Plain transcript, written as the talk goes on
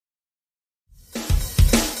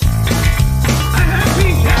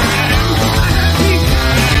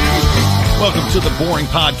Welcome to the BOHRing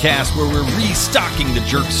Podcast, where we're restocking the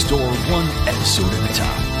jerk store one episode at a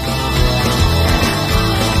time.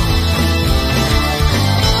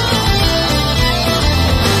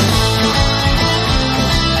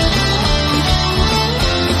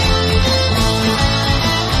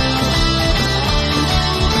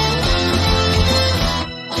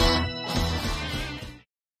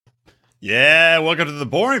 Yeah, welcome to the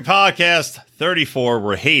BOHRing Podcast 34,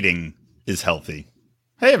 where hating is healthy.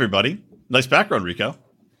 Hey, everybody. Nice background, Rico.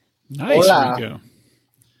 Nice, Hola. Rico.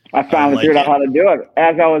 I finally figured out how to do it.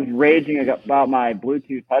 As I was raging about my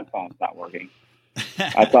Bluetooth headphones not working,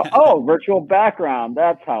 I thought, oh, virtual background.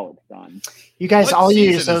 That's how it's done. You guys What all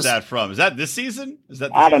season use those. is that from? Is that this season? Is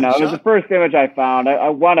that? I don't know. It was the first image I found. I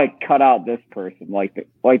want to cut out this person like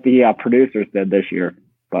the producers did this year.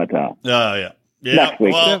 But Yeah. next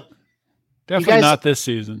week. Well, Definitely guys- not this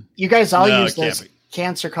season. You guys all No, use it can't those be.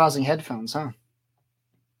 cancer-causing headphones, huh?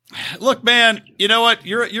 look, man, you know what?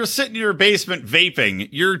 You're sitting in your basement vaping.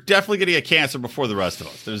 You're definitely going to get cancer before the rest of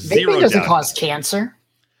us. There's zero Vaping doesn't doubt. cause cancer.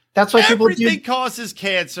 That's why people Everything do. causes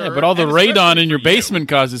cancer. Yeah, but all the and radon especially in your for you. basement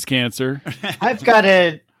causes cancer. I've got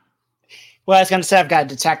a. Well, I was going to say I've got a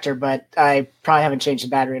detector, but I probably haven't changed the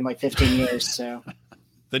battery in like 15 years. So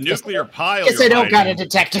The nuclear pile. guess I you're don't got a hiding.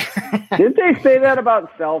 detector. Didn't they say that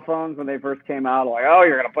about cell phones when they first came out? Like, oh,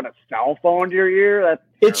 you're going to put a cell phone to your ear? That's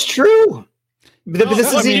It's true. But No,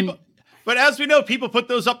 this look, is but as we know, people put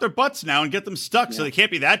those up their butts now and get them stuck, so they can't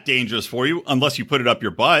be that dangerous for you unless you put it up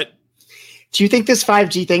your butt. Do you think this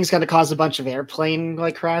 5G thing's going to cause a bunch of airplane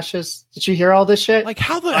crashes? Did you hear all this shit? Like,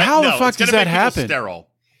 how the No, fuck it's does gonna that make people happen? Sterile.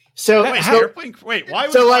 So, Wait, so airplane? Wait, why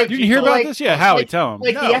would so, like, You didn't hear about like- this? Yeah, Howie, like- tell him.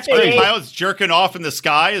 like No, the plane FAA. pilot's jerking off in the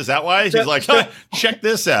sky. Is that why? He's like, check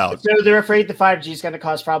this out. So they're afraid the 5G is going to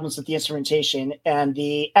cause problems with the instrumentation, and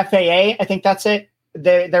the FAA, I think that's it.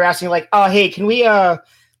 They're asking like, oh, hey, can we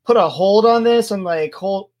put a hold on this and like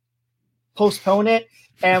postpone it?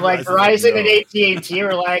 And like Verizon's Verizon like, and AT&T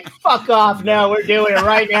were like, fuck off, no, we're doing it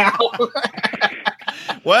right now.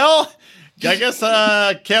 Well, I guess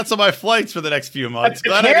cancel my flights for the next few months.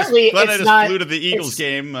 Glad Apparently, I it's just not- flew to the Eagles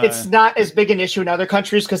game. It's not as big an issue in other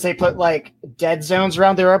countries because they put like dead zones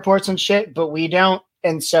around their airports and shit, but we don't.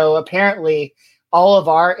 And so apparently all of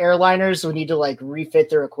our airliners will need to like refit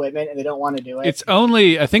their equipment and they don't want to do it.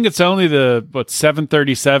 I think it's only the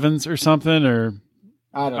 737s or something, or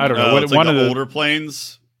I don't know. I don't know. it's One like of the the- older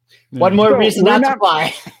planes. One more So reason we're not to not-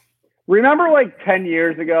 fly. Remember, like 10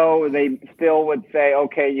 years ago, they still would say,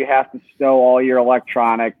 okay, you have to stow all your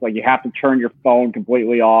electronics. Like, you have to turn your phone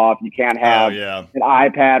completely off. You can't have Yeah. an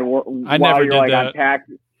iPad I while never you're did like that. on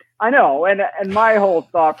taxi. I know. And my whole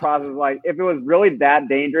thought process is like, if it was really that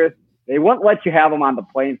dangerous, they wouldn't let you have them on the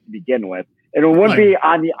planes to begin with. And it wouldn't be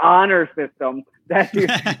on the honor system that you,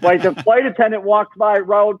 like the flight attendant walks by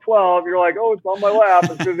row 12. You're like, oh, it's on my lap.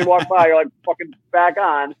 As soon as they walk by, you're like, fucking back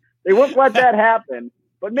on. They wouldn't let that happen.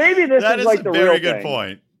 But maybe this That is is like a the very real good thing.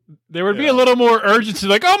 point. There would be a little more urgency,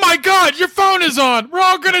 like, "Oh my God, your phone is on. We're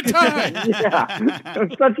all gonna die." Yeah, it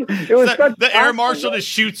was such The air constant- marshal just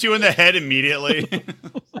shoots you in the head immediately.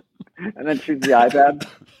 and then shoots the iPad.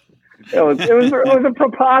 It was a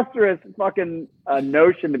preposterous fucking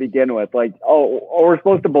notion to begin with. Like, oh, we're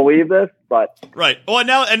supposed to believe this, but Right. Well,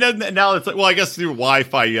 now it's like, well, I guess through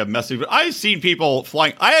Wi-Fi you have messaging, but I've seen people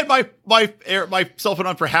flying. I had my cell phone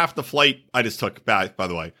on for half the flight I just took back, by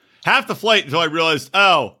the way. Half the flight until I realized,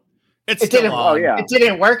 it's It still didn't. on. Oh, yeah. It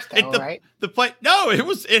didn't work though, right? The flight, no,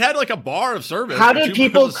 it had like a bar of service. How for did 2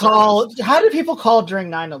 people bars of call? service. How did people call during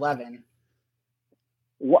 9/11?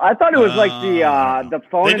 well, I thought it was like the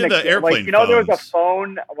phone They in did the the airplane like there was a phones.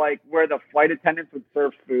 phone like where the flight attendants would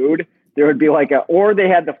serve food. There would be like or they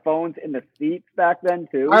had the phones in the seats back then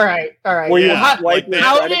too. All right. Where you Yeah, would like swipe your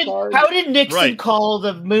How credit did card. how did Nixon Right. call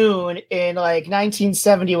the moon in like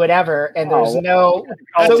 1970 whatever? And there's Oh. no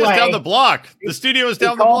That's no just way. down the block. The studio is They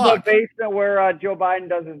down the called block. the basement where Joe Biden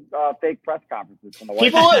does his fake press conferences from the White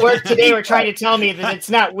People House. at work today were trying to tell me that it's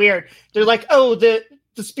not weird. They're like, "Oh, the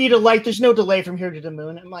speed of light. There's no delay from here to the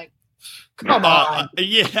moon." I'm like, "Come on."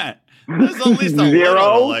 Yeah. There's at least a Zero?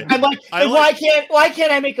 little delay. I'm like, I why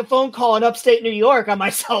can't I make a phone call in upstate New York on my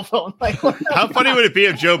cell phone? Like, How funny would it be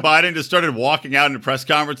if Joe Biden just started walking out in a press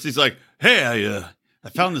conference? He's like, "Hey, I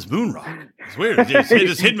found this moon rock. It's weird. It's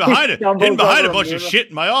just hidden behind it, Stumbles hidden behind a over a bunch of moon rock. shit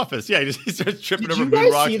in my office." Yeah, he starts tripping Did over you moon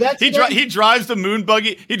guys rocks. see that He today? drives the moon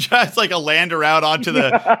buggy. He drives like a lander out onto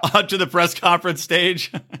the press conference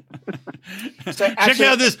stage. So check actually-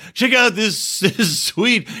 out this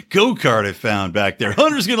sweet go-kart I found back there.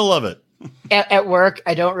 Hunter's gonna love it. at work,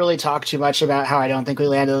 I don't really talk too much about how I don't think we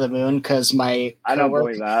landed on the moon because I don't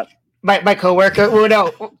believe that. My coworker. Well,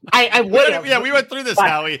 no, I would have. Yeah, we went through this,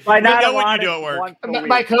 Howie. By We not know what you allowed do it at work. once a week.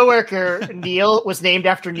 My coworker Neil was named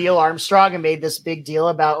after Neil Armstrong and made this big deal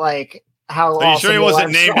about like how. Are you awesome sure he Neil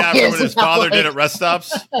wasn't named Armstrong after is what his and how, father like- did at rest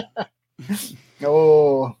stops?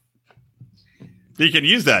 Oh, You can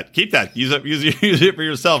use that. Keep that. Use it for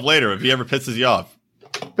yourself later if he ever pisses you off.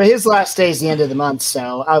 but his last day is the end of the month,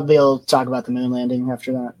 so I'll be able to talk about the moon landing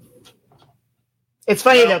after that. It's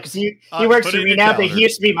funny though because he works put for it in me your now, but calendar. he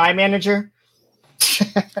used to be my manager.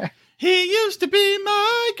 He used to be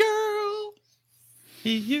my girl.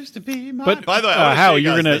 He used to be my. But by the way, I wanna show Howie,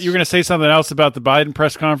 you guys you're gonna say something else about the Biden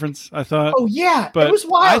press conference. I thought. Oh yeah, But it was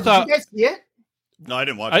wild. I thought- Did you guys see it? No, I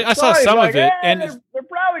didn't watch it. I saw Sorry, some like, of it, eh, and they're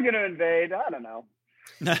probably going to invade. I don't know.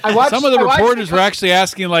 I watched some of the I watched reporters were actually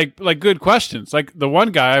asking like good questions. Like the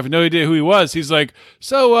one guy, I have no idea who he was. He's like,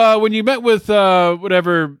 "So when you met with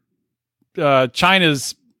whatever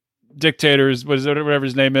China's dictators, whatever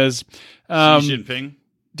his name is, Xi Jinping.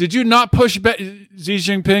 did you not push back Xi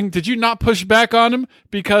Jinping? Did you not push back on him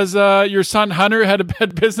because your son Hunter had a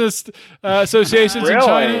bad business associations in Really?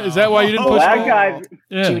 China? Is that why you didn't Oh, push That back? guy's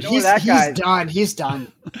Yeah. Dude, know he's that guy's- done. He's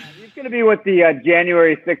done. he's going to be with the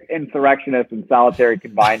January 6th insurrectionists in solitary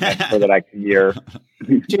confinement for the next year.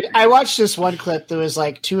 Dude, I watched this one clip that was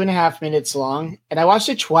like 2.5 minutes long, and I watched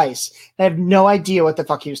it twice. I have no idea what the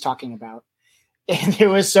fuck he was talking about. And there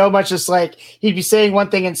was so much just like he'd be saying one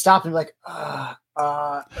thing and stop and be like,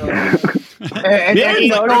 and Yeah, then he'd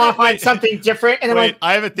no, go no, off on wait. something different. And I'm Wait, like,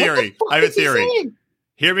 I have a theory. what the I have a fuck is he theory. saying?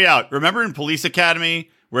 Hear me out. Remember in Police Academy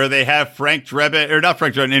where they have Frank Drebin, or not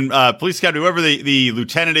Frank Drebin, in Police Academy, whoever the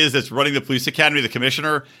lieutenant is that's running the Police Academy, the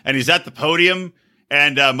commissioner, and he's at the podium,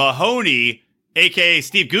 and Mahoney, a.k.a.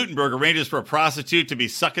 Steve Gutenberg, arranges for a prostitute to be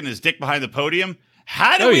sucking his dick behind the podium.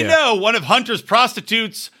 How do we know one of Hunter's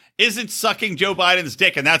prostitutes isn't sucking Joe Biden's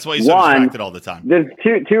dick, and that's why he's so distracted all the time? There's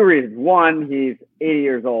two reasons. One, he's 80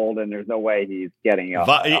 years old, and there's no way he's getting a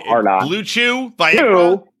hard on. Blue Chew?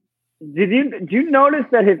 Viagra? Two, did you notice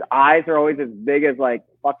that his eyes are always as big as like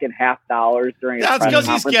fucking $50 during his That's press 'cause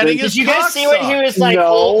he's conferences? getting his Did you guys see when he was like No.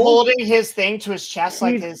 holding his thing to his chest,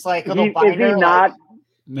 like his like little Is binder? he like- not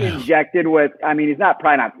No. injected with? I mean, he's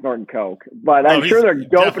probably not snorting coke, but No, I'm he's sure they're doping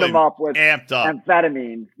definitely him up with amped up.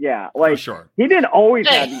 amphetamines. Yeah, For like sure. he didn't always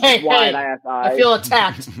have Hey, these wide ass eyes. I feel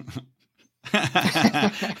attacked.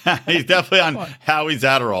 He's definitely on Howie's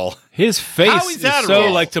Adderall. His face Howie's is so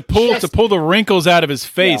Adderall. like to pull the wrinkles out of his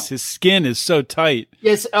face. Yeah. His skin is so tight.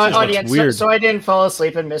 Yes, audience. weird. So I didn't fall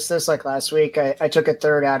asleep and miss this like last week. I took a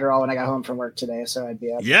third Adderall when I got home from work today, so I'd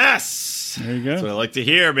be up. Yes. There you That's go. what I like to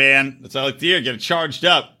hear, man. That's what I like to hear. Get it charged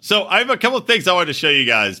up. So I have a couple of things I wanted to show you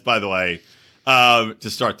guys, by the way, to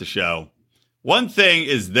start the show. One thing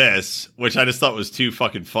is this, which I just thought was too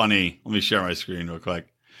fucking funny. Let me share my screen real quick.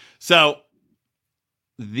 So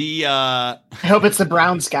I hope it's the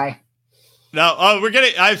Browns guy.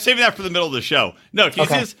 I'm saving that for the middle of the show. No, can you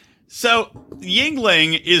see this? So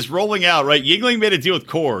Yingling is rolling out, right? Yingling made a deal with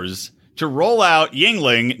Coors to roll out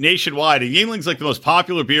Yingling nationwide. And Yingling's like the most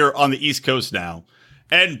popular beer on the East Coast now.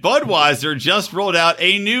 And Budweiser just rolled out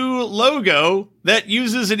a new logo that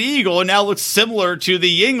uses an eagle and now looks similar to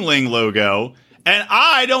the Yingling logo. And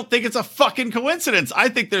I don't think it's a fucking coincidence. I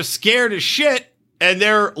think they're scared as shit. And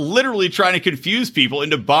they're literally trying to confuse people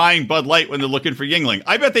into buying Bud Light when they're looking for Yingling.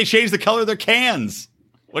 I bet they changed the color of their cans.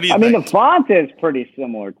 What do you I think? mean, the font is pretty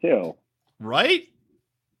similar too. Right?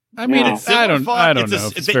 I mean, Yeah. I don't know It's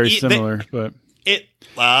if it's very similar, but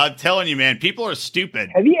I'm telling you, man, people are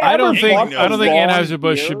stupid. Have you ever I don't think bought I the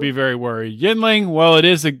Anheuser-Busch wrong should beer? be very worried. Yingling, well, it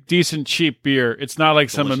is a decent cheap beer. It's not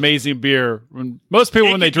like some Delicious. amazing beer. Most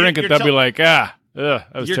people, when they drink it, you're they'll be like, that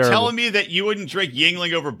was You're terrible. telling me that you wouldn't drink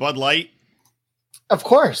Yingling over Bud Light? Of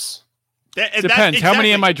course. Depends. How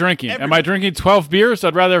many am I drinking? Am I drinking 12 beers?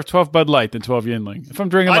 I'd rather have 12 Bud Light than 12 Yingling. If I'm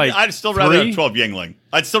drinking I'd still rather 3, have 12 Yingling.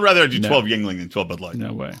 I'd still rather do No. 12 Yingling than 12 Bud Light.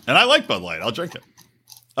 No way. And I like Bud Light. I'll drink it.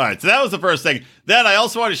 All right, so that was the first thing. Then I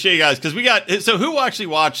also wanted to show you guys because who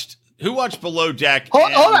watched Below Deck?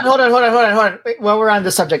 Hold on. Wait, while we're on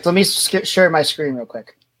the subject, let me share my screen real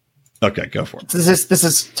quick. Okay, go for it. This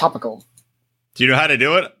is topical. Do you know how to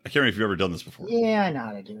do it? I can't remember if you've ever done this before. Yeah, I know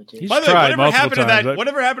how to do it, dude. He's By the way, tried whatever multiple happened to times, that?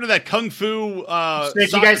 Whatever happened to that kung fu? Did you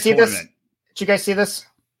soccer guys see this? tournament? Did you guys see this?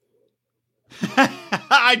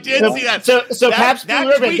 I did see that. So Pabst Blue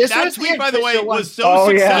Ribbon. tweet, This that was tweet, the by the way, official one. was so Oh,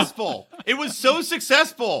 yeah. successful. It was so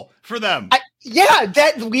successful for them. Yeah,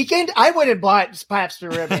 that weekend I went and bought Pabst Blue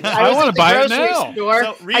Ribbon. I was wanna at the buy it grocery now. store.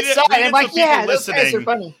 So read I it- saw read it. it I'm like, so people yeah, those guys listening- are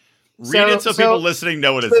funny. Read it so people listening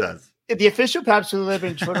know what it says. The official Pabst Blue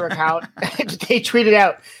Ribbon Twitter account, they tweeted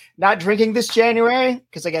out, "Not drinking this January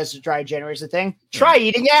because I guess dry January is a thing. Try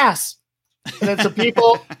eating ass." And then some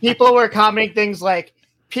people were commenting things like,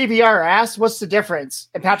 PBR ass, what's the difference?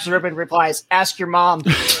 And Paps Ribbon replies, ask your mom.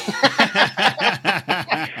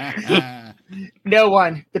 No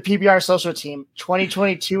one. The PBR social team.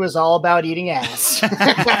 2022 is all about eating ass.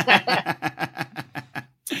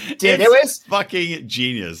 Dude, it was fucking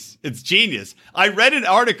genius. It's genius. I read an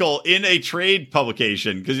article in a trade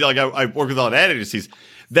publication because like I work with a lot of ad agencies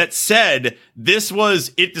that said this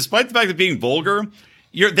was it, despite the fact of being vulgar.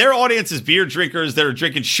 Their audience is beer drinkers that are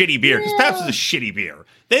drinking shitty beer because Pabst is a shitty beer.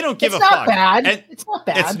 They don't give a fuck. Bad. It's not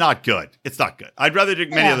bad. It's not good. It's not good. I'd rather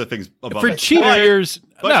drink many other things above for it. cheap beers.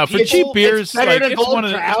 No, for cheap beers, it's one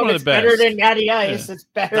of the best. Better than Natty Ice. Yeah. It's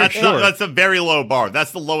better. That's a very low bar.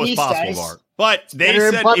 That's the lowest possible bar. But they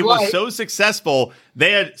said it was so successful.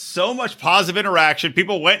 They had so much positive interaction.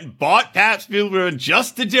 People went and bought Pabst Blue Ribbon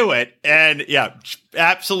just to do it. And yeah,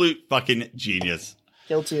 absolute fucking genius.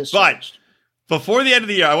 Guilty as But charged. before the end of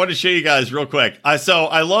the year, I want to show you guys real quick. So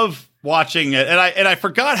I love watching it, and I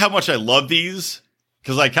forgot how much I love these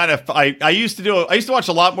because I used to watch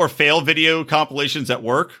a lot more fail video compilations at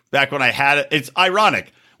work back when I had it. It's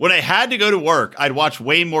ironic. When I had to go to work, I'd watch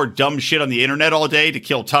way more dumb shit on the internet all day to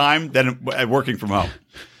kill time than working from home.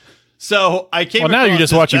 So I came. Well, now you're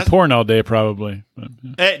just watching porn all day, probably. You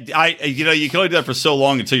can only do that for so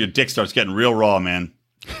long until your dick starts getting real raw, man.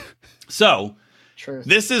 So Truth.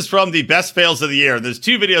 This is from the best fails of the year. There's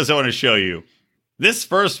two videos I want to show you. This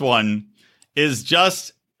first one is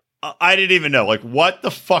just I didn't even know. Like, what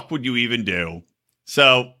the fuck would you even do?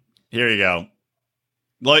 So here you go.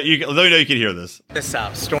 Let me know you can hear this. This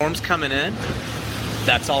storm's coming in.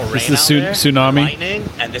 That's all rain this is out there. Tsunami. Lightning,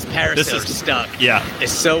 and this parasail's stuck. Yeah.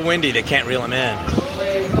 It's so windy they can't reel him in.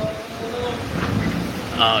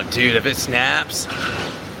 Oh, dude, if it snaps.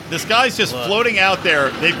 This guy's just floating out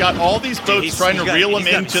there. They've got all these boats trying to reel him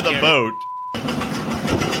into the boat.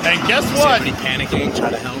 And guess what? Somebody panicking,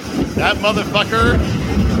 trying to help. That motherfucker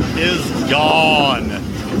is gone.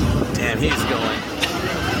 Damn, he's going.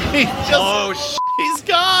 He's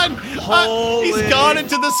gone. He's gone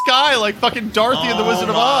into the sky like fucking Dorothy in the Wizard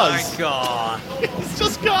of Oz. Oh my god. He's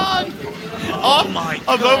just gone.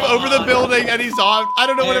 Over the building, and he's on. I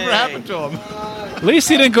don't know whatever happened to him. At least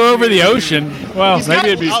he didn't go over the ocean. Well, maybe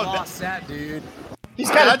it'd be. Dude. He's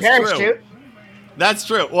got a parachute. True. That's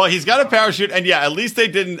true. Well, he's got a parachute, and yeah, at least they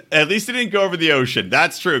didn't go over the ocean.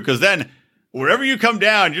 That's true, because then wherever you come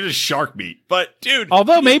down, you're just shark meat. But dude,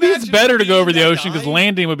 although maybe it's better to go over the ocean because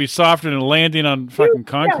landing would be softer than landing on fucking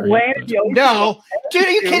concrete. No, dude,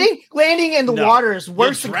 are you kidding? Landing in the water is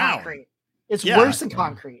worse than concrete. It's worse than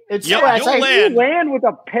concrete. It's you land with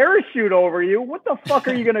a parachute over you. What the fuck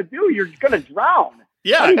are you gonna do? You're gonna drown.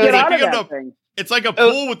 Yeah, how do you get out of that thing? It's like a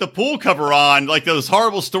pool with the pool cover on, like those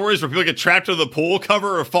horrible stories where people get trapped into the pool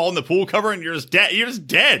cover or fall in the pool cover and you're just dead. You're just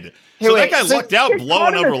dead. So that guy lucked out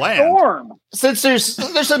blowing over land. Since there's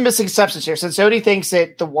some missing substance here. Since Odie thinks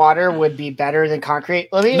that the water would be better than concrete,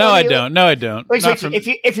 I don't. Like,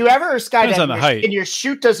 if you ever skydive and your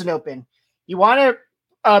chute doesn't open, you want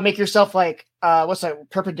to make yourself like what's that,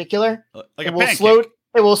 perpendicular? Like a pancake.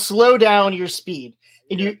 It will slow down your speed.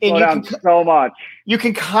 And you can so much. You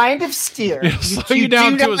can kind of steer. Slow you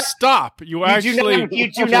down to a stop. You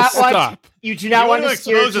do not want to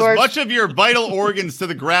steer expose as much of your vital organs to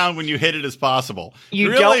the ground when you hit it as possible.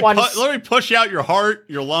 Let me push out your heart,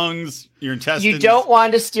 your lungs, your intestines. You don't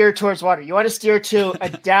want to steer towards water. You want to steer to a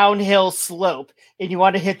downhill slope, and you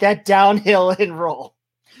want to hit that downhill and roll.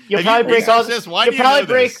 You'll probably break all the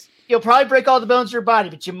bones of your body,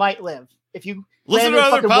 but you might live if you. Listen to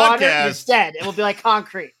other podcasts. Instead, it will be like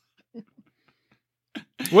concrete.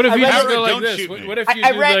 What if you just go like this? What if you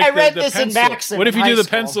read this in Maxim? What if you do the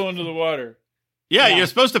pencil into the water? Yeah, you're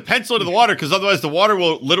supposed to pencil into the water because otherwise the water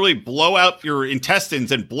will literally blow out your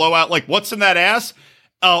intestines and blow out like what's in that ass?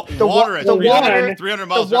 Water at 300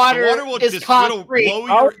 miles. The water will just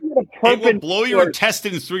blow your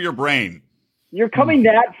intestines through your brain. You're coming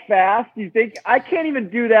that fast? You think I can't even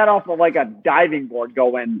do that off of like a diving board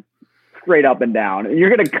going straight up and down. And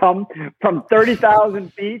you're going to come from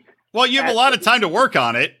 30,000 feet. Well, you have a lot of time to work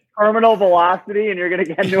on it. Terminal velocity, and you're going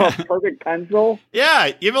to get into a perfect pencil.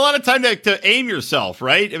 Yeah, you have a lot of time to aim yourself,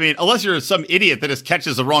 right? I mean, unless you're some idiot that just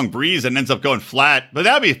catches the wrong breeze and ends up going flat. But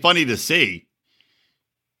that'd be funny to see.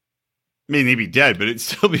 I mean, he'd be dead, but it'd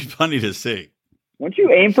still be funny to see. Wouldn't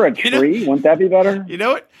you aim for a tree? Wouldn't that be better? You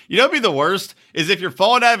know what? You know what'd be the worst? Is if you're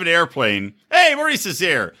falling out of an airplane. Hey, Maurice is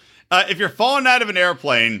here. If you're falling out of an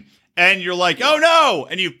airplane and you're like, oh no,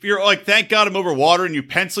 and you're like, thank God I'm over water, and you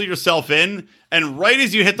pencil yourself in, and right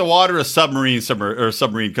as you hit the water, a submarine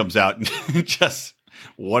comes out. And just,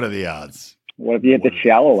 what are the odds? What if you hit the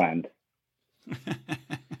shallow end?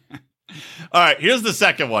 All right, here's the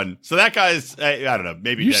second one. So that guy's, I don't know,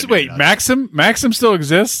 maybe. You dead, should maybe wait. not. Maxim still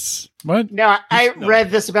exists. What? No, I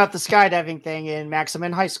read this about the skydiving thing in Maxim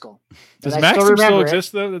in high school. Does And I Maxim still remember it.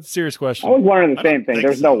 exist though? That's a serious question. I was wondering the I don't same thing. think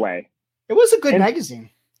There's so. no way. It was a good And- magazine.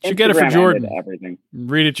 Should get it for Instagram Jordan. ended everything.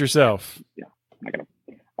 Read it yourself.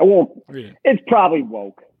 I won't. Read it. It's probably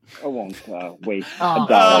woke. I won't waste. Oh, a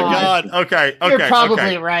dollar. Oh God. Okay. You're probably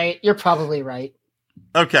okay. right. You're probably right.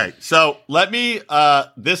 Okay, so let me.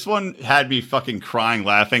 This one had me fucking crying,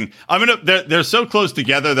 laughing. They're so close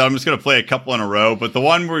together that I'm just gonna play a couple in a row. But the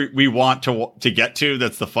one we want to get to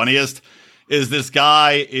that's the funniest is this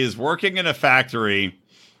guy is working in a factory,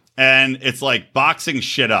 and it's like boxing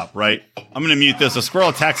shit up. Right? I'm gonna mute this. A squirrel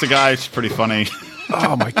attacks a guy. It's pretty funny.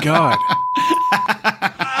 Oh my god.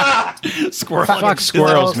 Squirrel. Fuck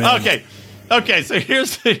squirrels, man. Okay, so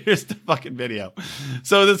here's the fucking video.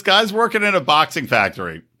 So this guy's working in a boxing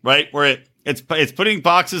factory, right? Where it's putting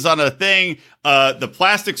boxes on a thing. The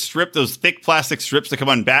plastic strip, those thick plastic strips that come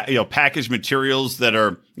on packaged materials that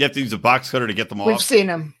are you have to use a box cutter to get them We've off. seen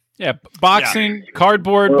him. Yeah, boxing,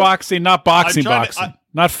 cardboard boxing, not boxing, I'm trying to- boxing,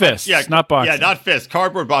 not fists, not boxing. Yeah, not fists,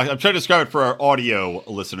 cardboard boxing. I'm trying to describe it for our audio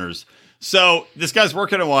listeners. So this guy's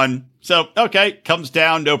working on one. So okay, comes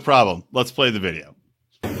down, no problem. Let's play the video.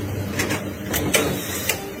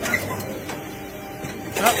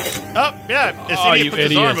 Oh, yeah. This idiot puts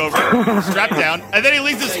his arm over, strapped down, and then he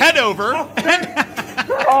leans his head over.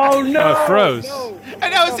 Oh, no. Froze. No.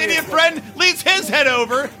 And now his idiot friend leans his head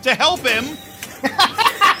over to help him.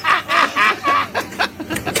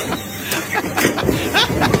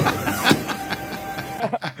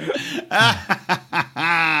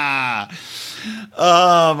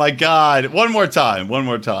 Oh my God! One more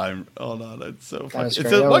time. Oh no, that's so funny.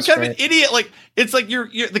 What kind of an idiot? Like it's like you're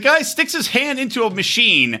the guy sticks his hand into a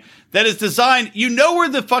machine that is designed. You know where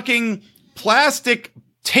the fucking plastic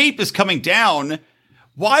tape is coming down.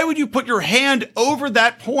 Why would you put your hand over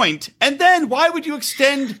that point? And then why would you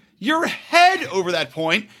extend your head over that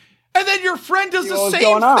point? And then your friend does the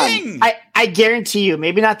same thing. I guarantee you,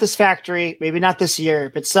 maybe not this factory, maybe not this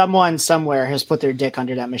year, but someone somewhere has put their dick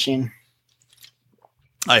under that machine.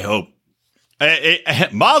 I hope.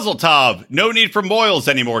 Mazel tov. No need for moils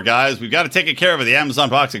anymore, guys. We've got to take care of the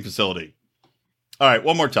Amazon boxing facility. All right,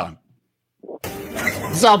 one more time.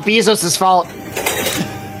 This is all Bezos' fault.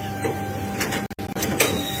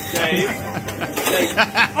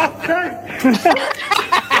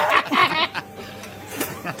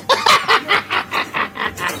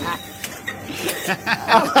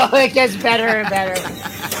 Oh, it gets better and better.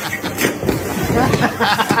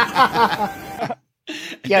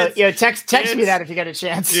 Yo, text me that if you get a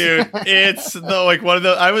chance. Dude, it's one of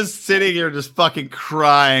the. I was sitting here just fucking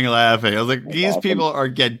crying, laughing. I was like, these people are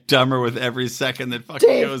get dumber with every second that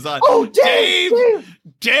fucking goes on. Oh,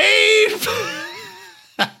 Dave!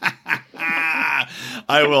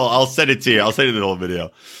 I will. I'll send it to you. I'll send you the whole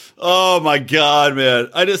video. Oh my God, man.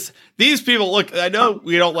 These people, look, I know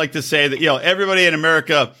we don't like to say that, everybody in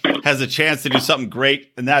America has a chance to do something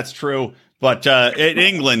great, and that's true. But in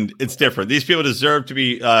England, it's different. These people deserve to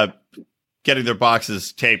be getting their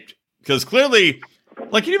boxes taped because clearly,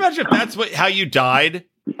 like, can you imagine if that's how you died?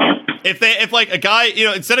 If like a guy,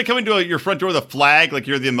 instead of coming to your front door with a flag, like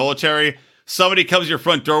you're the military, somebody comes to your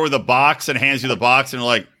front door with a box and hands you the box, and they're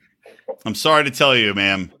like, "I'm sorry to tell you,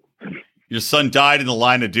 ma'am, your son died in the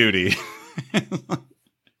line of duty."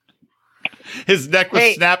 His neck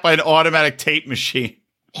was snapped by an automatic tape machine.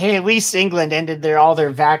 Hey, at least England ended all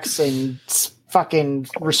their vax and fucking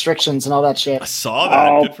restrictions and all that shit. I saw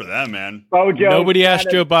that. Good for them, man. Nobody asked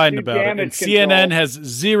Joe Biden about it. And CNN has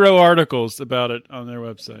 0 articles about it on their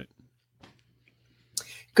website.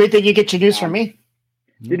 Good thing you get your news from me.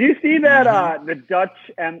 Did you see that the Dutch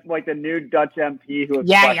the new Dutch MP who was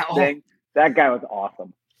questioning? That guy was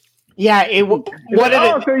awesome. Yeah,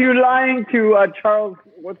 so you're lying to Charles?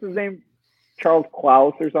 What's his name? Charles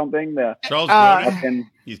Klaus or something? Charles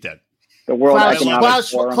he's dead. The World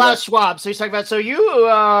Klaus Schwab. So he's talking about. So you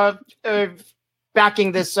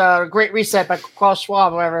backing this Great Reset by Klaus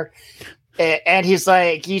Schwab, or whatever. And he's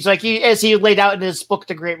like, as he laid out in his book,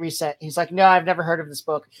 The Great Reset. He's like, no, I've never heard of this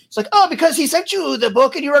book. It's like, oh, because he sent you the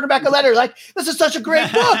book and you wrote him back a letter. Like, this is such a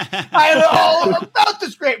great book. I know all about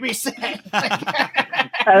this Great Reset.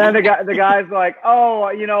 And then the guy's like, oh,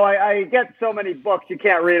 I get so many books, you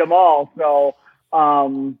can't read them all. So,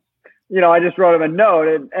 I just wrote him a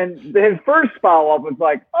note. And his first follow-up was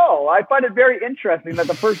like, oh, I find it very interesting that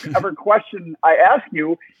the first ever question I ask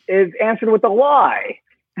you is answered with a lie.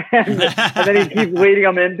 and then he keeps leading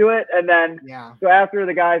him into it. And then, so after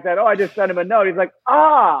the guy said, oh, I just sent him a note, he's like,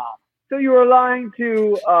 so you were lying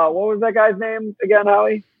to, what was that guy's name again,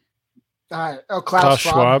 Howie? Klaus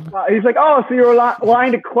Schwab. He's like, oh, so you were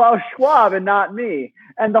lying to Klaus Schwab and not me.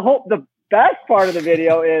 And the best part of the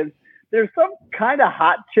video is there's some kind of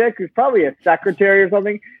hot chick who's probably a secretary or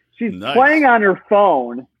something. She's playing on her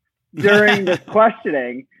phone during this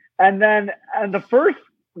questioning. And the first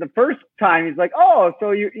time he's like, oh,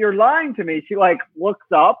 so you're lying to me. She like looks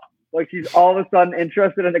up, like she's all of a sudden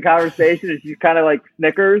interested in the conversation, and she's kind of like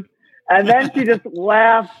snickers. And then she just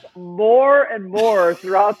laughs more and more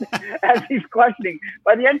throughout as he's questioning.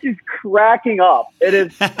 By the end, she's cracking up. It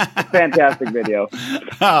is a fantastic video.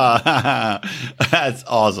 That's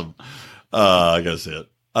awesome. I gotta see it.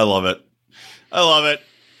 I love it. All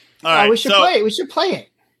right, we should play it. We should play it.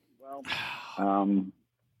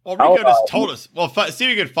 Well, Rico just told us. Well, see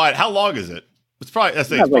if you can find. How long is it? It's probably.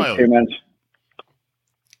 It's like probably 2 minutes.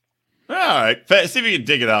 All right, see if you can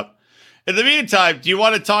dig it up. In the meantime, do you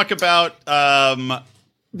want to talk about the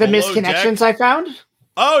misconnections I found?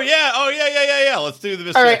 Oh yeah. Let's do the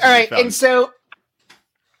misconnections. All right. And so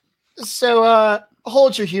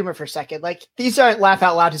hold your humor for a second. Like, these aren't laugh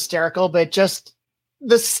out loud hysterical, but just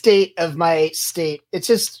the state of my state. It's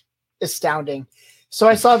just astounding. So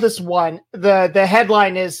I saw this one. The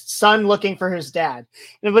headline is "Son Looking for His Dad."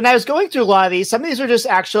 And when I was going through a lot of these, some of these were just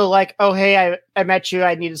actual like, "Oh, hey, I met you.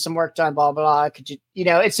 I needed some work done. Blah blah blah. Could you?"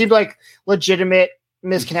 It seemed like legitimate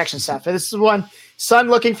misconnection stuff. And this is one: "Son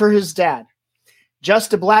looking for his dad.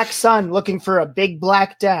 Just a black son looking for a big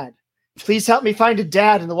black dad. Please help me find a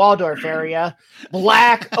dad in the Waldorf area.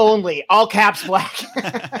 Black only. All caps black."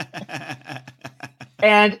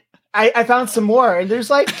 And I found some more, and there's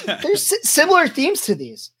similar themes to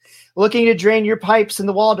these. Looking to drain your pipes in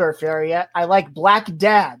the Waldorf area. I like black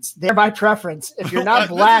dads. They're my preference. If you're not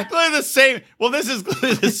black, this is clearly the same. Well, this is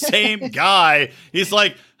clearly the same guy. He's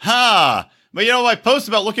like, but my post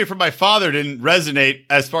about looking for my father didn't resonate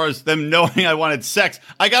as far as them knowing I wanted sex.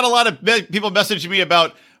 I got a lot of people messaging me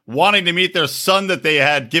about wanting to meet their son that they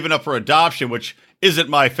had given up for adoption, which isn't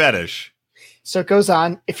my fetish. So it goes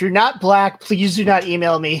on. If you're not black, please do not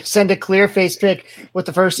email me. Send a clear face pic with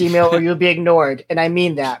the first email or you'll be ignored. And I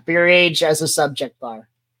mean that. But your age as a subject bar.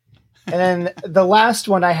 And then the last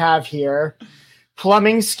one I have here,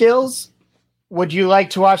 plumbing skills. Would you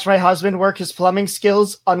like to watch my husband work his plumbing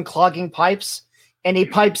skills unclogging pipes? Any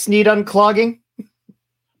pipes need unclogging?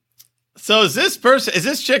 So is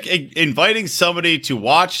this chick inviting somebody to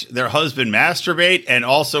watch their husband masturbate and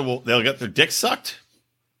also they'll get their dick sucked?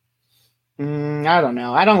 I don't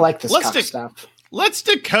know. I don't like this kind of stuff. Let's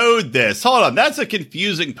decode this. Hold on. That's a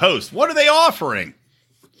confusing post. What are they offering?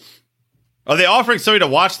 Are they offering somebody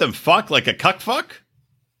to watch them fuck, like a cuck fuck?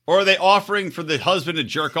 Or are they offering for the husband to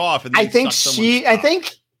jerk off? And I think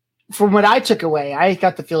from what I took away, I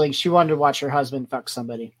got the feeling she wanted to watch her husband fuck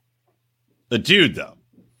somebody. The dude, though.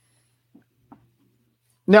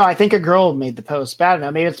 No, I think a girl made the post. But I don't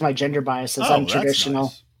know. Maybe it's my gender biases. I'm traditional.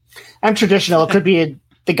 Nice. I'm traditional. It could be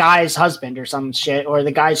the guy's husband or some shit, or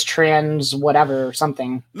the guy's trans whatever or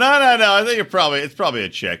something. No. I think it's probably a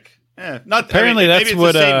chick. Apparently, that's maybe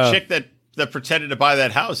it's the same chick that pretended to buy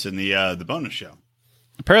that house in the bonus show.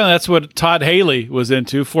 Apparently, that's what Todd Haley was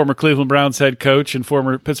into, former Cleveland Browns head coach and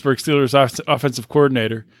former Pittsburgh Steelers offensive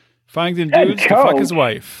coordinator, finding dudes to fuck his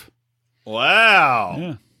wife. Wow.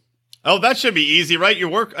 Yeah. Oh, that should be easy, right? Your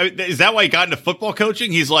work is that why he got into football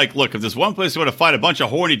coaching? He's like, look, if there's one place I want to find a bunch of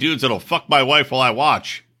horny dudes that'll fuck my wife while I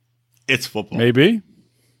watch, it's football. Maybe.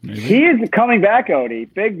 He is coming back,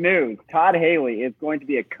 Odie. Big news. Todd Haley is going to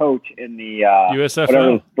be a coach in the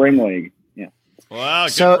USFL spring league. Yeah. Wow,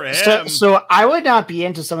 good for him. So I would not be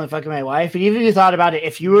into someone fucking my wife, but even if you thought about it,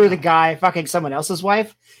 if you were the guy fucking someone else's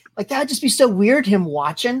wife, like that'd just be so weird. Him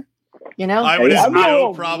watching. I would have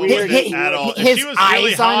no problem with it at all. If she was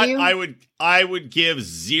really hot, I would give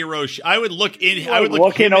zero. I would look in. I would look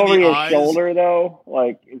looking him over in the your eyes. shoulder, though.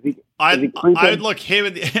 Like, is he I would look him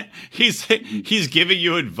in the. He's giving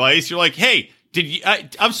you advice. You're like, hey,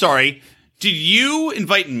 I'm sorry. Did you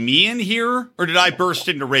invite me in here, or did I burst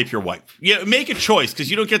in to rape your wife? Yeah, make a choice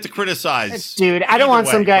because you don't get to criticize. Dude, I don't want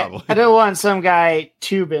some guy. Probably. I don't want some guy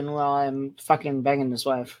tubing while I'm fucking banging his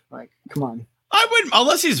wife. Like, come on. I wouldn't,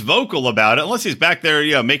 unless he's vocal about it. Unless he's back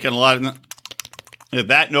there, making a lot of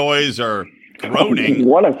that noise or groaning.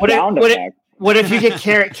 What a sound effect. What if you get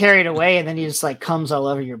carried away and then he just like comes all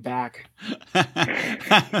over your back?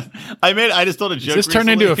 I just told a joke. Is this turned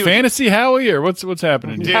into a fantasy, Howie, or what's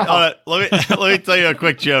happening? Dude, let me tell you a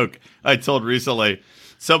quick joke I told recently.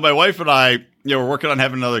 So my wife and I, we're working on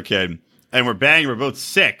having another kid, and we're banging. We're both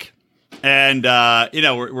sick. And,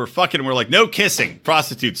 we're fucking, we're like, no kissing,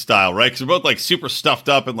 prostitute style, right? Because we're both like super stuffed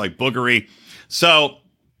up and like boogery. So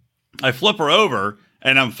I flip her over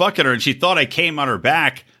and I'm fucking her and she thought I came on her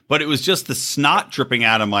back, but it was just the snot dripping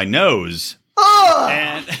out of my nose. Oh!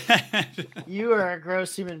 And You are a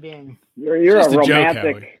gross human being. You're Just a a joke,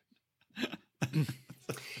 romantic.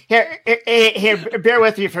 Here, bear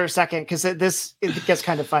with me for a second because it gets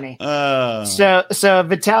kind of funny. So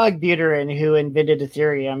Vitalik Buterin, who invented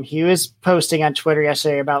Ethereum, he was posting on Twitter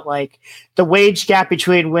yesterday about like the wage gap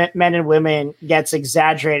between men and women gets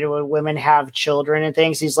exaggerated when women have children and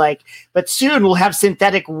things. He's like, but soon we'll have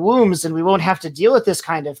synthetic wombs and we won't have to deal with this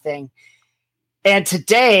kind of thing. And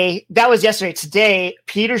today, that was yesterday. Today,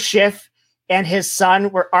 Peter Schiff and his son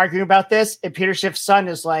were arguing about this, and Peter Schiff's son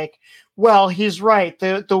is like, well, he's right.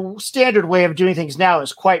 The standard way of doing things now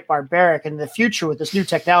is quite barbaric in the future with this new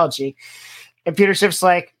technology. And Peter Schiff's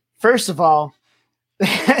like, first of all,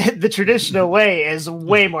 the traditional way is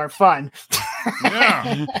way more fun.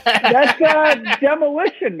 yeah, That's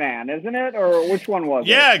Demolition Man, isn't it? Or which one was it?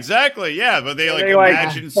 yeah, exactly. Yeah, but they like They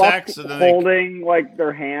imagine fuck sex and then they, holding like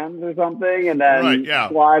their hands or something, and then Right, yeah.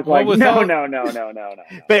 Fly's like, Well, no.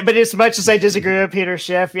 But as much as I disagree with Peter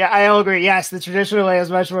Schiff, yeah, I will agree. Yes, the traditional way is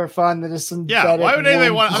much more fun than this synthetic. yeah. Why would anybody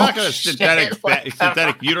womb want? I'm not going to bullshit.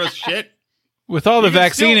 synthetic uterus shit. With all the You can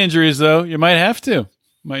vaccine still- injuries, though, you might have to.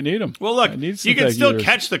 Might need them. Well, look, I need you can synthetic still uterus.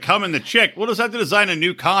 catch the cum in the chick. We'll just have to design a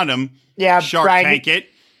new condom. Yeah, Shark Brian, Tank it.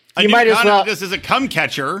 A you new might as condom well- that is a cum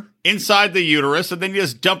catcher inside the uterus, and then you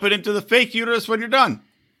just dump it into the fake uterus when you're done.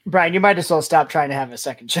 Brian, you might as well stop trying to have a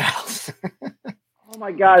second child. Oh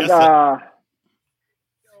my god. Yes, sir.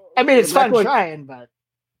 I mean, it's fun Rebecca was- trying, but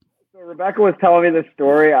So Rebecca was telling me this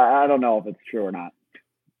story. I don't know if it's true or not.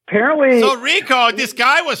 Apparently, So, Rico, this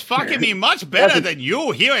guy was fucking me much better than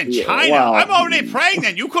you here in Yeah, China. well- I'm already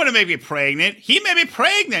pregnant. You couldn't make me pregnant. He made me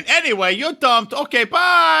pregnant. Anyway, you're dumped. Okay,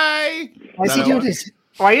 bye. why is he That'll doing work. this?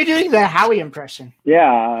 Why are you doing the Howie impression?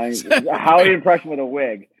 yeah, a Howie impression with a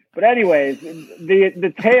wig. But anyways,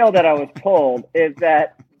 the tale that I was told is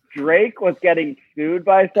that Drake was getting sued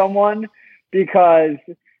by someone because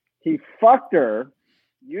he fucked her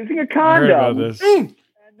using a I heard about condom, this. and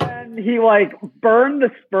then he like burned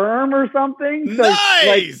the sperm or something. So, like,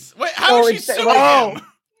 Nice. Wait, how so is she it's- suing oh. him?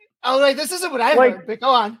 Oh, like this isn't what I Like- heard. But go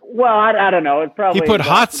on. well, I don't know. It's probably He put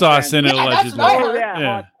hot sauce in it, Yeah, that's allegedly. what I Oh heard. yeah,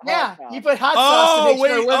 Yeah. hot Yeah, sauce. he put hot sauce Oh, to make wait,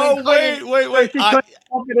 sure women couldn't. wait. She couldn't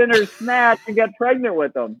pump it in her snatch and get pregnant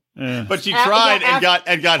with them. Yeah. But she Yeah, tried yeah,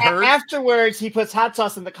 and got hurt. Afterwards, he puts hot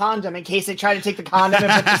sauce in the condom in case they try to take the condom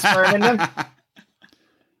and put the sperm in them.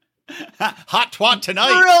 Hot twat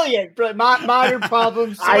tonight. Brilliant, modern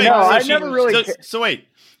problems. I Wait, know, so I she- never really So wait,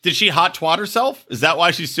 did she hot twat herself? Is that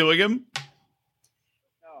why she's suing him?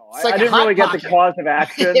 It's like I a didn't hot really get the pocket. cause of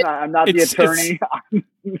action. I'm not the It's- attorney.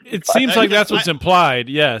 It seems like that's what's implied.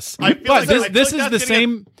 Yes, I feel but like- I feel this like is the that's getting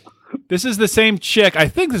same. This is the same chick. I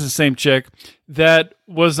think this is the same chick that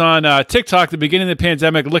was on TikTok at the beginning of the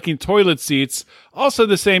pandemic, licking toilet seats. Also,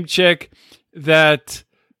 the same chick that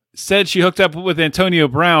said she hooked up with Antonio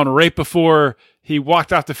Brown right before he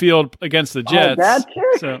walked off the field against the Jets. that chick?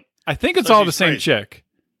 So I think it's So all she's the same crazy. chick.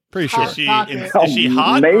 Pretty sure. Is she, Pocket. is she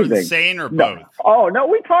hot or Amazing. insane or No. both? Oh no,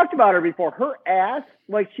 we talked about her before. Her ass,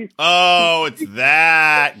 like she's, Oh, it's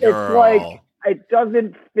that it's girl. like it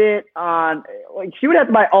doesn't fit on. Like she would have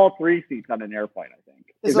to buy all 3 seats on an airplane. I think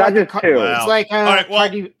It's it's not like just a 2. Wow. It's like All right, well,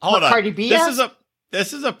 Cardi, hold on. Cardi B.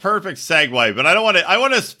 This is a perfect segue, but I don't want to. I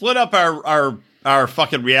want to split up our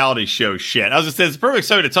fucking reality show shit. I was gonna say it's a perfect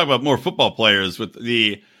segue to talk about more football players with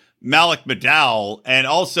the Malik McDowell and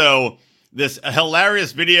also this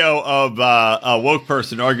hilarious video of a woke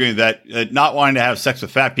person arguing that not wanting to have sex with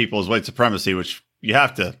fat people is white supremacy, which you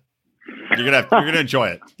have to. You're gonna enjoy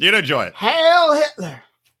it. You're gonna enjoy it, Hail Hitler.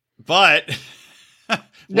 but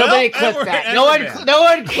Nobody well, clipped we're that. in No Everman.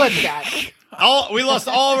 one clipped that. We lost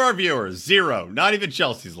all of our viewers. 0. Not even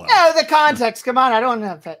Chelsea's left. No, the context. Come on, I don't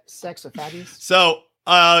have sex with fatties. So,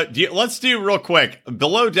 let's do real quick.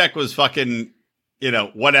 Below Deck was fucking,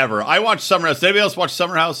 whatever. I watched Summer House. Anybody else watch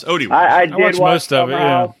Summer House? Odie watched. I did watched watch most of it, Summer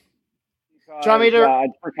yeah. House Do you want me to-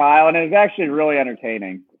 for Kyle, and it was actually really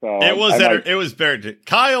entertaining. So It was I might- it was very.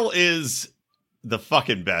 Kyle is the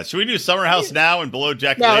fucking best. Should we do Summer House now and Below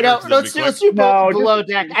Deck No, later? no, 'Cause it'll let's be do quick? below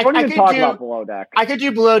deck. Don't even talk about Below Deck. I could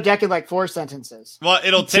do below deck in like 4 sentences. Well,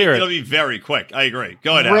 it'll hear it. It'll be very quick. I agree.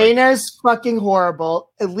 Go ahead, Alex. Raina's fucking horrible.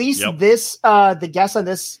 At least Yep. this the guests on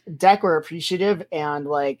this deck were appreciative and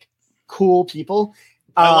like cool people.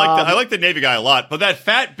 I like the Navy guy a lot, but that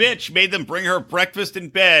fat bitch made them bring her breakfast in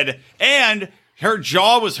bed, and her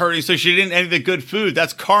jaw was hurting, so she didn't eat any of the good food.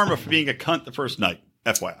 That's karma for being a cunt the first night.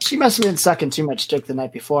 FYI. She must have been sucking too much dick the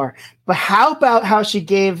night before. But how about how she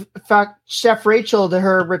gave Chef Rachel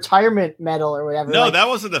her retirement medal or whatever? No, Like, that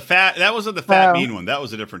wasn't the fat. That wasn't the fat Well- mean one. That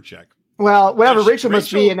was a different chick. well, whatever. Rachel- Rachel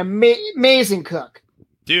must be an amazing cook.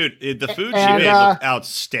 Dude, the food she And, made looked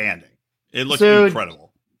outstanding. It looked so-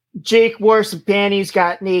 incredible. Jake wore some panties,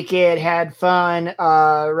 got naked, had fun,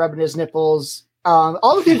 rubbing his nipples.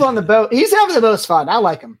 All the people on the boat, he's having the most fun. I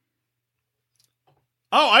like him.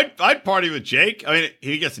 Oh, I'd party with Jake. I mean,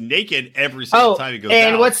 he gets naked every single time he goes out.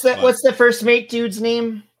 And what's the first mate dude's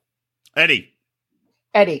name? Eddie.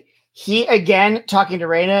 He, again, talking to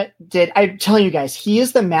Raina, I'm telling you guys, he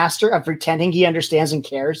is the master of pretending he understands and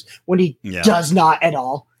cares when he does not at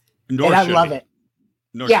all. Nor and should I love he. it.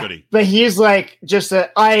 Nor should he. But he's like,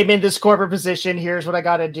 I am in this corporate position. Here's what I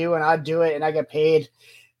got to do, and I do it, and I get paid.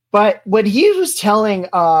 But when he was telling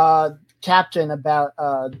Captain about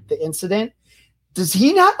the incident, does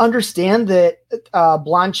he not understand that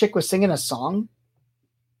blonde chick was singing a song?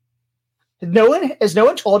 Has no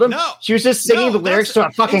one told him? No. She was just singing the lyrics to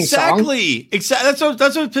a fucking song. Exactly. That's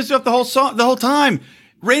what pissed me off the whole time.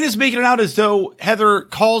 Raina's making it out as though Heather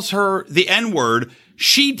calls her the N-word.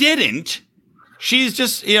 She didn't. She's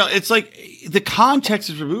just, it's like the context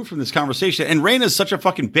is removed from this conversation. And Raina's such a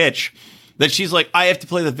fucking bitch that she's like, I have to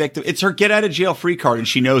play the victim. It's her get out of jail free card, and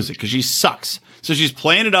she knows it because she sucks. So she's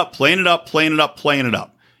playing it up.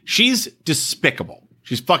 She's despicable.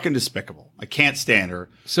 She's fucking despicable. I can't stand her.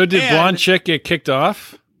 So did blonde chick get kicked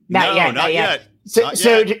off? Not yet. So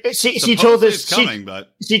she told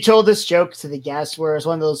she told this joke to the guests where it's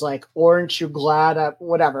one of those like orange you glad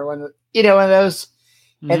whatever one of those,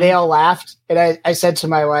 and they all laughed. And I said to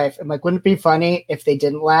my wife, I'm like, wouldn't it be funny if they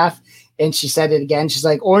didn't laugh? And she said it again. She's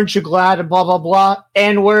like, orange you glad and blah blah blah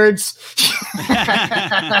N words.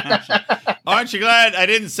 Aren't you glad I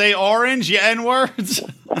didn't say orange, you N words?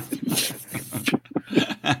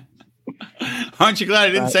 Aren't you glad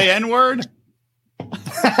I didn't say N word?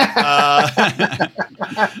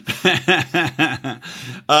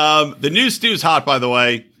 The new stew's hot, by the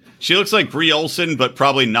way. She looks like Brie Olson, but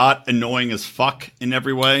probably not annoying as fuck in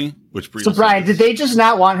every way. Which Brie so, Olson Brian, is. did they just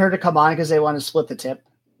not want her to come on because they want to split the tip?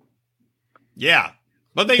 Yeah,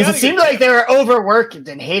 but it seemed like they were overworked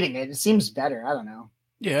and hating it. It seems better. I don't know.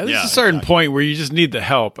 Yeah, there's a certain point where you just need the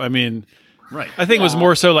help. I mean, right. I think it was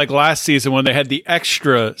more so like last season when they had the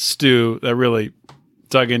extra stew that really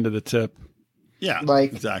dug into the tip. Yeah,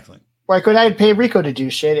 exactly. Like when I'd pay Rico to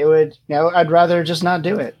do shit, it would, I'd rather just not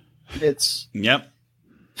do it. Yep.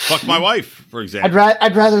 Fuck my wife, for example.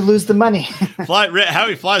 I'd rather lose the money.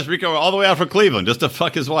 Howie flies Rico all the way out from Cleveland just to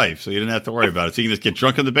fuck his wife, so you didn't have to worry about it. So you can just get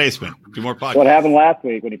drunk in the basement, do more podcasts. What happened last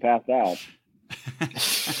week when he passed out?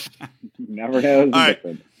 You never know. All right.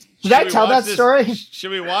 Did I tell that story?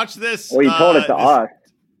 Should we watch this? Well, you told it to us.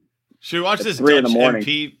 Should we watch this 3 Dutch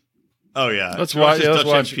MP? Oh yeah, let's watch this Dutch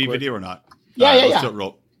watch MP video or not? Yeah, Let's do it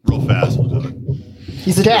real fast. We'll do it.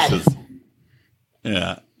 He's a dad.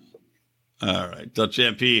 Yeah. All right, Dutch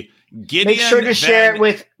MP. Gideon Make sure to share it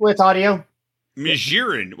with audio.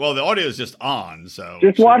 Mijirin. Well, the audio is just on, so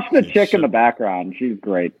just watch the chick in the background. She's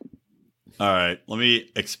great. All right, let me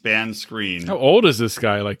expand screen. How old is this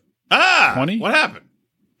guy? Like 20? What happened?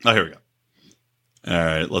 Oh, here we go. All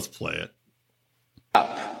right, let's play it.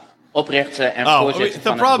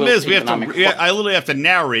 The problem is I literally have to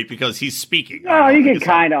narrate because he's speaking. Oh, you can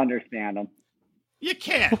kind of understand him. You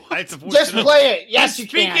can't. Just play it. Yes, you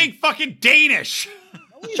can. Speaking fucking Danish.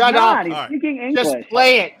 Shut up. He's speaking English. Just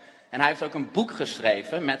play it. En hij heeft ook een boek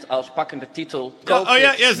geschreven met als pakkende titel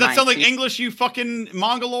Does that sound like English, you fucking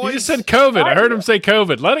Mongoloid? You just said COVID. I heard him say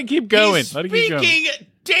COVID. Let it keep going. He's speaking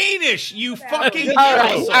Danish, you fucking All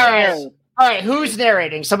right. Who's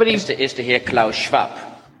narrating? Somebody. De is de heer Klaus Schwab,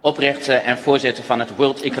 oprichter en voorzitter van het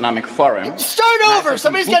World Economic Forum. Start over.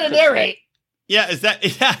 Somebody's got to narrate. Yeah, is that?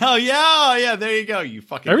 Yeah. There you go. You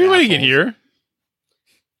fucking. Everybody assholes. can hear.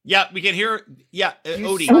 Yeah, we can hear. Yeah,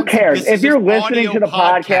 Odie. Who cares? If you're listening to the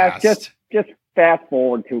podcast, just fast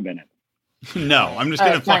forward 2 minutes. No, I'm just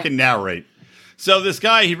going to fucking narrate. So this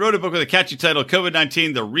guy, he wrote a book with a catchy title,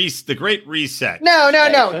 COVID-19, The Great Reset. No.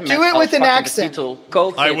 Do it with an accent.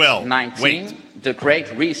 I will. Wait. The Great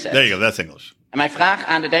Reset. There you go. That's English. En mijn vraag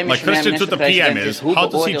aan de My question to the PM is, hoe how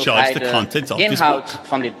does he beoordeelt judge hij the contents of de this inhoud book?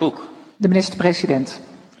 van dit boek? De minister-president.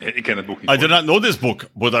 Ik ken het boek niet. I did not know this book,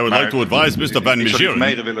 but I would like to advise Mr. Van Ik zou de Michieren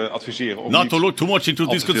meiden willen adviseren om not to look too much into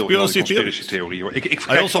these conspiracy theories.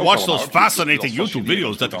 I also watched those fascinating YouTube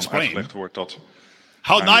videos that explain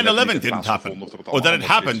how 9/11 didn't happen, or that it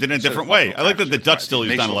happened in a different way. I like that the Dutch still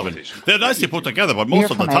use 9/11. They're nicely put together, but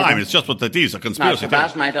most of the time it's just what that these are conspiracy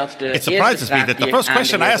theories. It surprises me that the first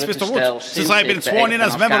question I asked Mr. Woods, since I've been sworn in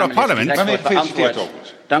as member of parliament,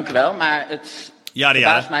 dank u wel, maar het yada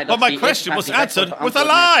yada. But my question was answered with a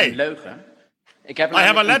lie. I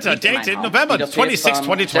have a letter dated November 26,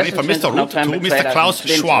 2020 from Mr. Rutte to Mr. Klaus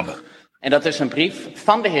Schwab. En dat is een brief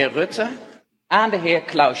van de heer Rutte aan de heer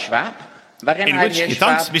Klaus Schwab, waarin In hij which de he heer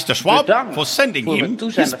thanks Schwab Mr. Schwab bedankt for sending voor him het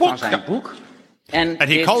toezenden his van book. zijn boek. En And he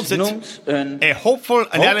dit calls it noemt een A hopeful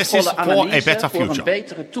analysis hoopvolle for a analyse better voor een future.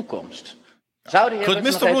 betere toekomst. Zou de heer Could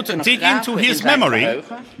Rutte nog Mr. even Rutte kunnen dig graven into in his zijn memory?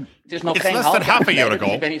 geheugen? Het is nog It's geen less than half a year geleden, dus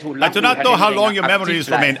ago. ik weet niet hoe I lang do uw not know how long your herinneringen memories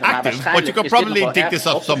actief remain blijven, maar active, but you can waarschijnlijk probably is dit dig nog this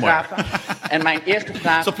wel up ergens somewhere. opgegraven. En mijn eerste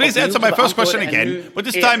vraag So please opnieuw answer te my first question beantwoorden. En again, nu but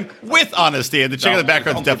this eer- time with honesty. And the chick in the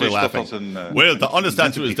background is definitely laughing. Well, the honest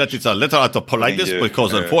answer is that it's a letter out of politeness,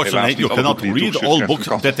 because unfortunately you cannot read all books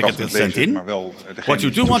that get sent in. But you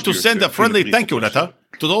do want to send a friendly thank you letter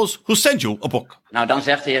to those who send you a book. Nou, dan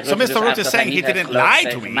zegt de heer So Rutte Mr. dus Rutte is eigenlijk saying he dat hij didn't niet heeft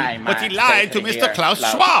lie to geloofd me, tegen but he mij, maar lied to tegen de Mr. heer Klaus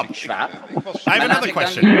Schwab. I have another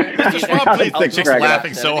question. Mr. Schwab, please. The chick's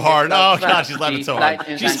laughing so hard. Oh, God, she's laughing so hard.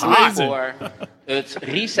 She's hot. Voor het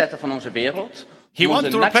resetten van onze wereld. He Om wants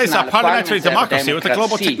onze to replace our nationale parliamentary democracy with a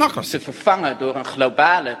global democratie technocracy. te vervangen door een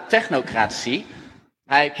globale technocratie.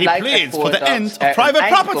 Hij pleit pleads ervoor for the dat end of er private een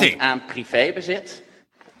eind property. komt aan privébezit.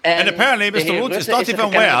 And apparently, de Mr. heer Rutte is Rutte not is er even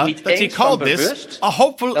kennelijk aware niet that he eens van called this bewust a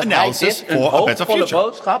hopeful dat hij analysis dit een for a better hoopvolle future.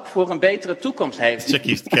 boodschap voor een betere toekomst heeft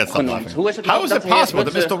Chickie can't stop genoemd. laughing. Hoe is het How is it possible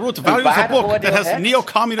that Mr. Rutte values a book that has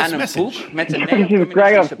neo-communist message? Met een cracking up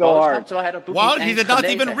neo-communistische so hard. boodschap, terwijl hij dat boek Well, niet he eens did not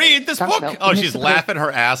gelezen even heeft. read this book. Oh, she's laughing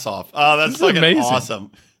her ass off. Oh, that's fucking amazing. awesome.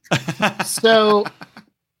 So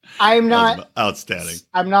I'm not Outstanding.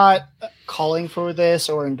 I'm not calling for this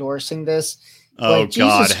or endorsing this. Oh, but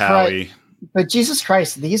God, Jesus Howie. But Jesus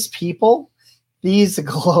Christ, these people, these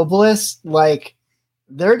globalists, like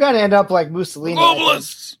they're gonna end up like Mussolini.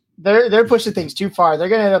 Globalists. They're pushing things too far. They're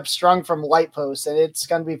gonna end up strung from light posts, and it's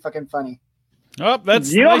gonna be fucking funny. Oh,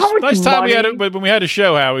 that's You know how much nice time we had money- it when we had a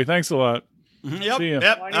show, Howie. Thanks a lot. Yep, See ya.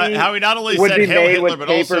 yep. Howie not only Would said be Hail made Hitler, with but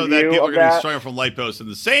also that pay-per-view people are of going to be that. stronger from light posts in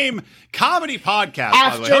the same comedy podcast,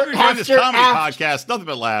 by the way. After- Hope you're enjoying this after- comedy after- podcast. Nothing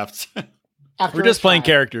but laughs. After We're just a playing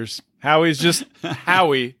time. characters. Howie's just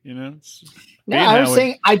Howie, you know. It's No, being I'm Howie.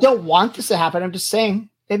 saying I don't want this to happen. I'm just saying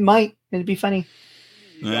it might. It'd be funny.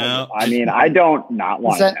 Yeah, I mean, I don't not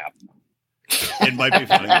want Is that- to happen. it might be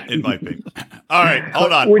funny. It might be. All right,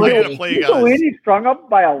 hold on. Would We're you- going to play you So guys. Andy strung up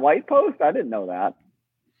by a light post? I didn't know that.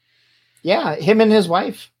 Yeah, him and his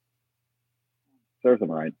wife. Serves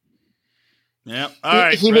him right. Yeah. All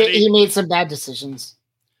right. he ready? made some bad decisions.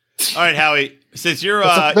 All right, Howie. Since you're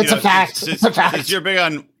That's a fact. Since, It's a fact. since you're big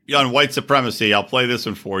on white supremacy, I'll play this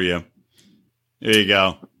one for you. There you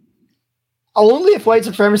go. Only if white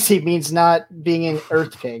supremacy means not being an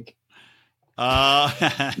earth pig. Uh,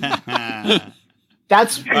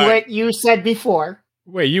 That's right. what you said before.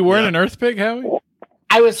 Wait, you weren't Yeah. an Earth pig, Howie?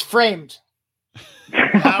 I was framed.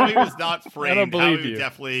 Howie was not framed. I don't believe Howie you.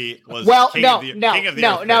 definitely was Well, king no, of the, no, king of the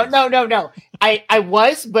no, earth no, pigs. no. I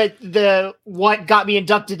was, but the what got me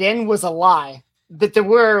inducted in was a lie. But there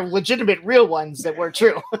were legitimate, real ones that were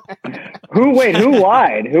true. Who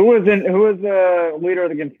lied? Who was the leader of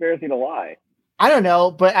the conspiracy to lie? I don't know,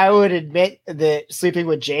 but I would admit that sleeping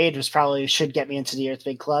with Jade was probably should get me into the Earth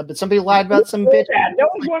Big Club. But somebody lied about some bitch. That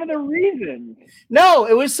was one of the reasons. No,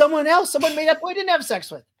 it was someone else. Someone made up who I didn't have sex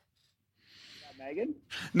with. Megan?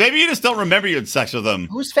 Maybe you just don't remember you had sex with them.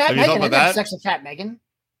 Who's Fat Have you Megan? I thought didn't about have that? sex with Fat Megan.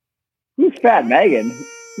 Who's Fat Megan?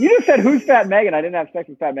 You just said who's Fat Megan. I didn't have sex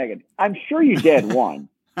with Fat Megan. I'm sure you did one.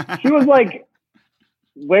 She was like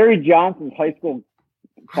Larry Johnson's high school.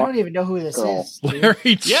 I don't even know who this Girl. is. dude.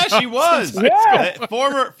 Larry Yeah, she was. Yeah.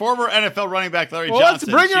 Former NFL running back Larry Well, let's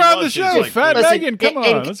Johnson. bring her She on the was. She was show. like, Fat Listen, Megan, come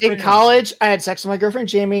on. Let's bring in her. college, I had sex with my girlfriend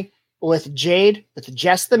Jamie, with Jade, with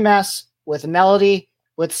Jess the Mess, with Melody,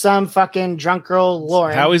 with some fucking drunk girl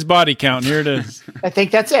Lauren. Howie's body count. Here it is. I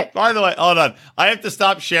think that's it. By the way, hold on. I have to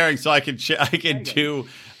stop sharing so I can do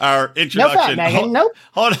our No introduction. Fat Megan. Nope.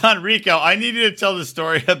 Hold on, Rico. I need you to tell the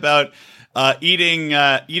story about eating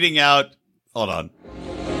out. Hold on.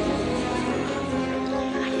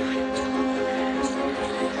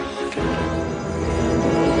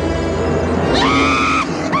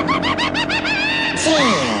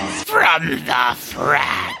 From the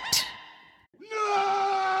frat.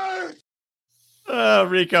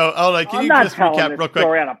 Rico. Hold on. Can I'm you not just telling recap this real quick?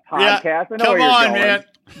 story on a podcast. I know Come where you're on, going. man.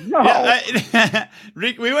 No. Yeah,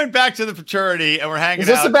 Rico, we went back to the fraternity and we're hanging Is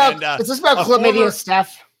this out. about and, is this about a chlamydia former-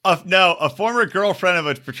 stuff? a former girlfriend of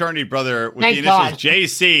a fraternity brother with Thank the initials God.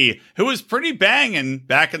 JC, who was pretty banging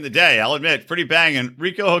back in the day. I'll admit, pretty banging.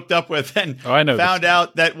 Rico hooked up with and Oh, I know found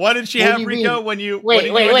out that what did she What do have, you Rico? mean? When you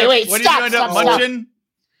Wait, when wait. When Stop, did you end up stop. munching?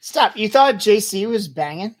 Stop. You thought JC was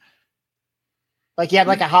banging? Like he had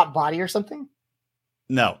like a hot body or something?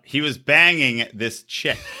 No, he was banging this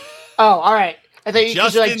chick. Oh, all right. I thought you were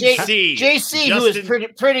like Justin C. JC, who was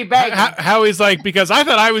Justin- pretty banging. Howie's like, because I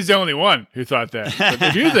thought I was the only one who thought that. But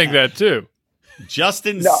if you think that too.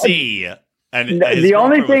 Justin No. C. And the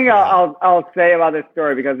only girlfriend thing was I'll say about this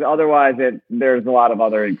story, because otherwise there's a lot of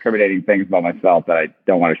other incriminating things about myself that I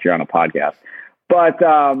don't want to share on a podcast. But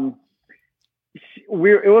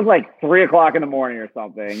it was like 3:00 in the morning or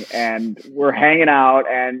something, and we're hanging out,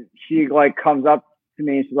 and she like comes up to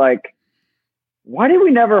me and she's like, "Why did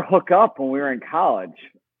we never hook up when we were in college?"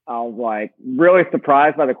 I was like really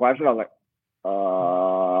surprised by the question. I was like,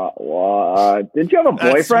 what? Did you have a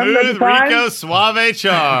boyfriend at the time? Rico Suave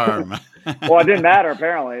charm. Well, it didn't matter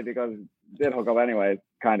apparently, because it did hook up anyways,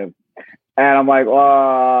 kind of. And I'm like,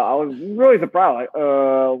 I was really surprised. Like,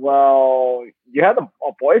 well, you had a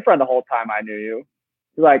boyfriend the whole time I knew you.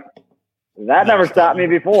 She's like, that never stopped me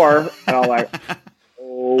before. And I'm like, okay.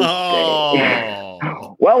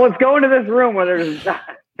 Oh. Well, let's go into this room where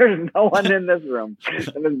there's no one in this room,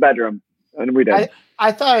 in this bedroom. And we did.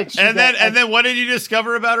 I thought. And then what did you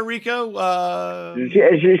discover about her, Rico? She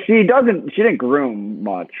didn't groom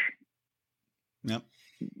much. Yep.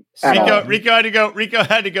 At Rico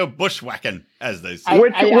had to go bushwhacking, as they say.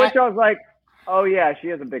 Which I was like, oh yeah, she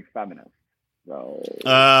is a big feminist. So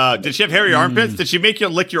did she have hairy armpits? Did she make you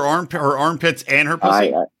lick her armpits and her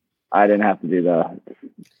pussy? I didn't have to do the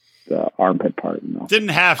armpit part. No. Didn't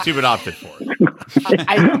have to, but opted for it.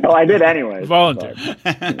 I did anyway. Volunteer.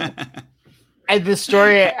 The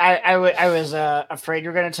story I was afraid you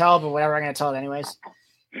were going to tell, but whatever, I'm going to tell it anyways.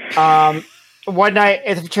 One night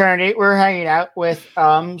at the fraternity, we were hanging out with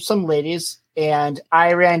some ladies, and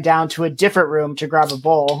I ran down to a different room to grab a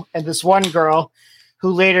bowl. And this one girl,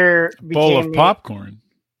 who later bowl of popcorn,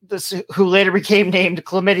 who later became named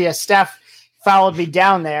Chlamydia Steph, followed me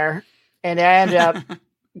down there, and I ended up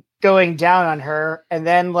going down on her. And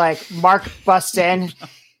then like Mark busts in,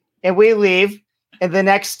 and we leave. And the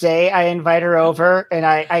next day, I invite her over, and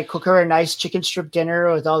I cook her a nice chicken strip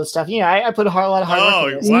dinner with all the stuff. You know, I put a lot of hard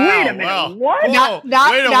work into this. Wow, Wait a minute, wow. what?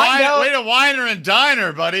 Way to wine her and dine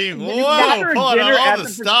her, buddy. Whoa, pulling out all the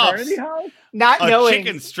stops.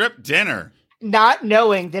 Chicken strip dinner. Not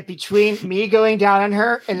knowing that between me going down on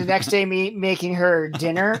her and the next day me making her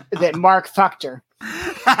dinner, that Mark fucked her.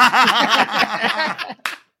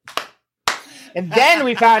 And then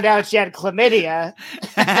we found out she had chlamydia.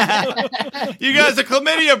 You guys are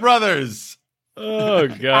chlamydia brothers. Oh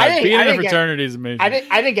God! Being in a fraternity is amazing. I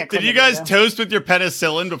didn't get chlamydia. Did you guys toast with your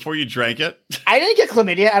penicillin before you drank it? I didn't get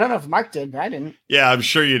chlamydia. I don't know if Mark did, but I didn't. Yeah, I'm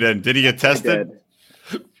sure you did. Did he get tested?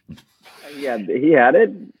 Yeah, he had it.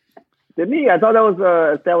 Didn't he? I thought that was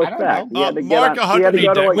a established fact. Mark,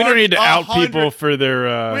 we don't need to out people for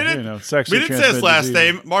their sexually We didn't say his last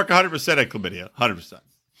name. Mark 100% had chlamydia. 100%.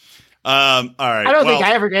 All right. I don't think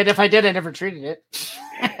I ever did. If I did, I never treated it.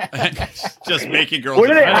 Just making girls.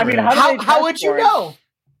 How would you know?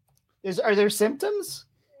 Are there symptoms?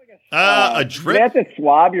 A drip. You have to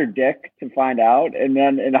swab your dick to find out, and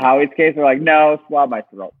then in Howie's case, they're like, "No, swab my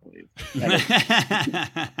throat, please." Like,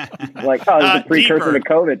 oh, it's a precursor to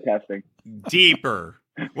COVID testing. Deeper.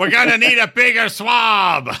 We're gonna need a bigger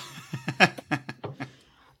swab.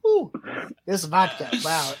 Ooh, this vodka.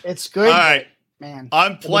 Wow, it's good. All right. Man,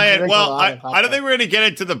 I'm playing. Well, I don't think we're going to get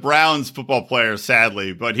into the Browns football player,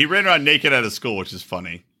 sadly, but he ran around naked out of school, which is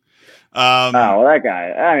funny. Well, that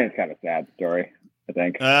guy, I mean, it's kind of a sad story, I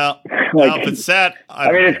think. Well, like, if it's sad,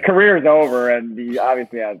 I mean, his career's over, and he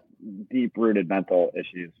obviously has deep-rooted mental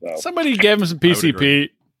issues. So somebody gave him some PCP.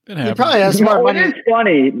 He probably has more money. It's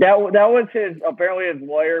funny. That was apparently his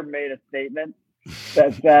lawyer made a statement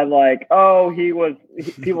that said, like, oh,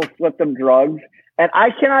 people slipped him drugs. And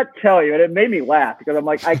I cannot tell you, and it made me laugh because I'm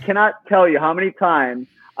like, I cannot tell you how many times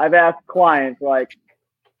I've asked clients, like,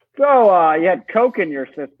 so you had coke in your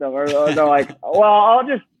system? Or they're like, well, I'll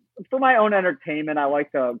just, for my own entertainment, I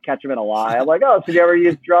like to catch them in a lie. I'm like, oh, so did you ever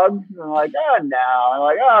use drugs? And I'm like, oh, no. I'm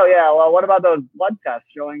like, oh, yeah, well, what about those blood tests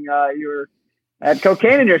showing you had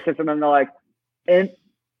cocaine in your system? And they're like, and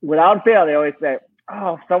without fail, they always say,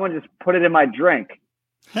 oh, someone just put it in my drink.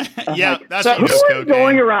 Yeah, like, that's so what who's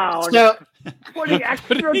going around putting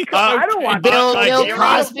extra I don't want Bill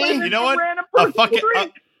Cosby. You know what?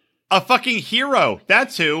 A fucking hero.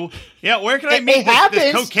 That's who. Yeah, where can I meet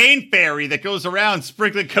this cocaine fairy that goes around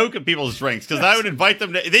sprinkling coke in people's drinks? Because I would invite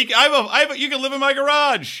them to. You can live in my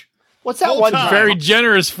garage. What's that one? Very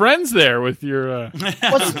generous friends there with your.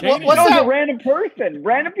 What's that? A random person.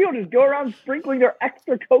 Random people just go around sprinkling their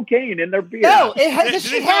extra cocaine in their beer. No, this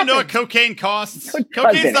shit happens. Know what cocaine costs?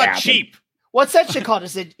 Cocaine's not cheap. What's that shit called?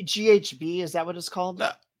 Is it GHB? Is that what it's called?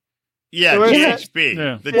 Yeah, There was GHB,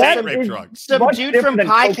 Yeah. the That death rape is- drug. Some Much dude different from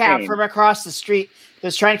than PyCap cocaine. from across the street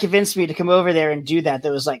was trying to convince me to come over there and do that.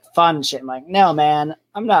 That was like fun and shit. I'm like, no, man,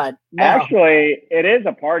 I'm not. No. Actually, it is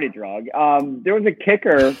a party drug. There was a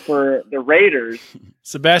kicker for the Raiders,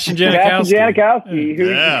 Sebastian Sebastian Janikowski. Janikowski, who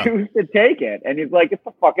Yeah. used to take it, and he's like, "It's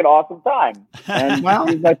a fucking awesome time." And Well-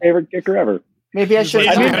 he's my favorite kicker ever. Maybe I should.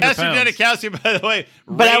 like have Sebastian 200 pounds. Janikowski, by the way,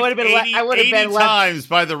 But I raped would've been le- 80 I would've 80 been left- times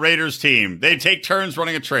by the Raiders team. They take turns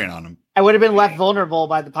running a train on him. I would have been left vulnerable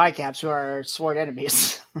by the PyCaps, who are sworn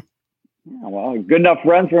enemies. Yeah, well, good enough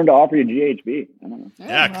friends for him to offer you GHB. I don't know.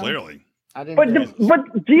 Yeah, well, clearly. I didn't. But do it.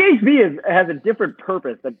 but GHB has a different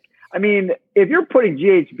purpose. I mean, if you're putting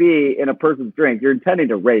GHB in a person's drink, you're intending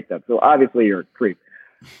to rape them. So obviously you're a creep.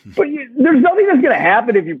 But there's nothing that's going to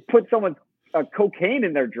happen if you put someone's cocaine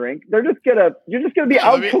in their drink. You're just gonna be Yeah,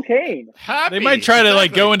 out I mean- cocaine. Happy. They might try to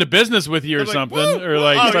like go Exactly. into business with you or They're like, something, "Woo, or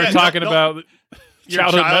like oh, start yeah, talking no, about Your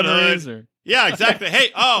childhood childhood. memories. Or Yeah, exactly. Hey,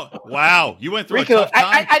 oh, wow. You went through a Rico, tough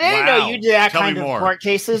time? I didn't Wow. know you did that Tell kind me of more. court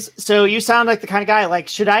cases. So you sound like the kind of guy. Like,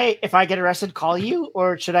 should I, if I get arrested, call you,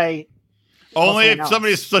 or should I? Only if someone else?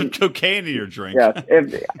 somebody's slipped cocaine in your drink. Yes.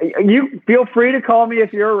 If you feel free to call me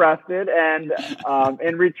if you're arrested, and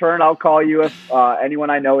in return, I'll call you if anyone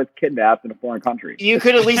I know is kidnapped in a foreign country. You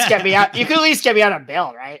could at least get me out. You could at least get me out on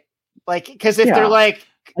bail, right? Like, because if Yeah. they're like,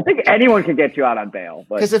 I think anyone can get you out on bail.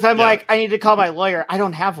 But because if I'm Yeah. like, I need to call my lawyer, I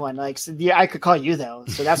don't have one. Like, so, yeah, I could call you though.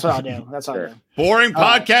 So that's what I'll do. That's what I'll do. Boring Oh.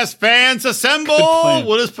 podcast fans, assemble. plan.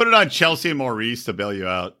 We'll just put it on Chelsea and Maurice to bail you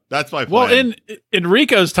out. That's my plan. well, in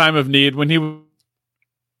Rico's time of need, when he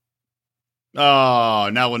Oh,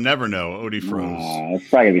 now we'll never know. Odie froze. it's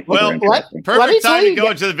probably gonna be super Well, interesting. Let me Perfect tell time to you-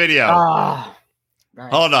 go into the video. Ah,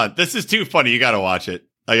 right. Hold on. This is too funny. You got to watch it.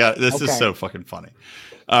 This is Okay. so fucking funny.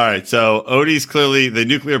 All right. So Odie's clearly the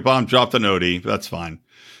nuclear bomb dropped on Odie. That's fine.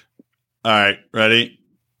 All right. Ready?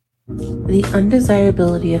 The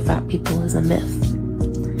undesirability of fat people is a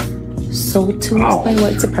myth, sold to us by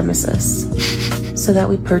white supremacists so that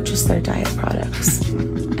we purchase their diet products,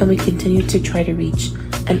 and we continue to try to reach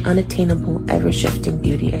an unattainable, ever-shifting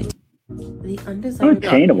beauty ideal. The undesirable...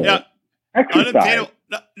 Unattainable. Yeah. Exercise. Unobtainable.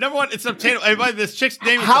 No, number one, it's unobtainable. Everybody, this chick's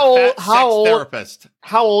name is How a old- fat how sex old- therapist.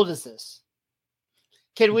 How old is this?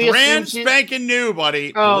 Can we Brand assume? spanking new,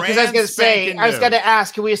 buddy. Oh, because I was Brand going to say, spanking I was new. going to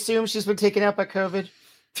ask, can we assume she's been taken out by COVID?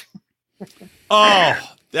 Oh,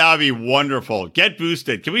 that would be wonderful. Get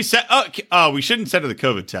boosted. Can we set? Oh, we shouldn't send her the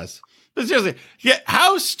COVID test. But seriously, yeah,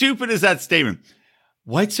 how stupid is that statement?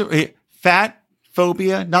 Fat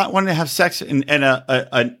phobia, not wanting to have sex, and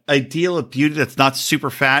an ideal of beauty that's not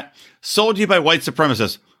super fat, sold you by white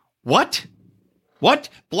supremacists. What? What?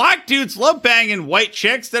 Black dudes love banging white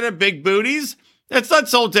chicks that have big booties. That's not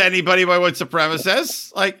sold to anybody by white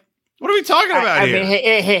supremacists. Like, what are we talking about I here? mean,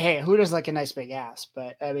 hey, who does like a nice big ass?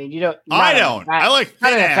 But I mean, you don't. I not a don't. fat- I like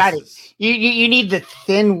not thin a fatty. asses. You need the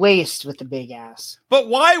thin waist with the big ass. But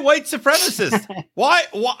why white supremacists? why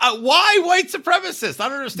white supremacists? I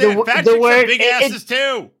don't understand. The- Fat the chicks word- have big it- asses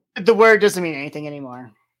too. The word doesn't mean anything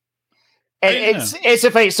anymore. And Yeah. it's so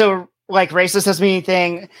funny. So like racist doesn't mean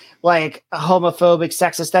anything. Like homophobic,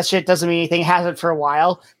 sexist, that shit doesn't mean anything. It hasn't for a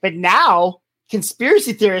while. But now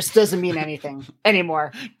conspiracy theorist doesn't mean anything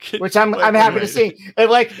anymore, which I'm happy to see. It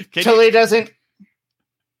like Can totally doesn't.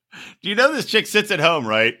 Do you know this chick sits at home,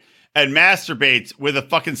 right? And masturbates with a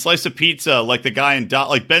fucking slice of pizza like the guy in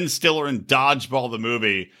like Ben Stiller in Dodgeball the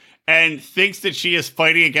movie, and thinks that she is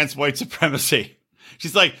fighting against white supremacy.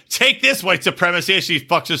 She's like, take this white supremacy, as she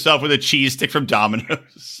fucks herself with a cheese stick from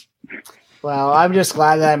Domino's. Well, I'm just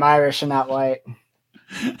glad that I'm Irish and not white.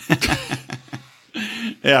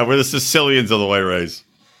 Yeah, we're the Sicilians of the white race.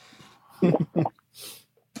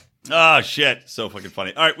 Oh, shit. So fucking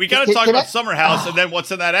funny. All right, we got to talk Can about I- Summer House and then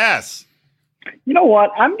what's in that ass. You know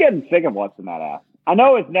what? I'm getting sick of what's in that ass. I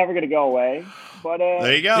know it's never going to go away, but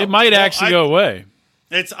There you go. it might Well, actually go away.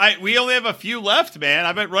 We only have a few left, man.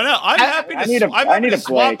 I might run out. I'm happy to. I need a- I'm I happy need to a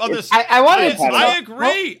swap break. on this. I wanted to. I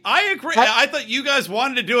agree. I- I thought you guys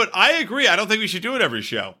wanted to do it. I agree. I don't think we should do it every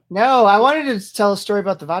show. No, I wanted to tell a story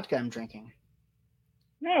about the vodka I'm drinking.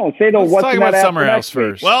 no, say the Let's what's talk in that about ass Summer for House next week.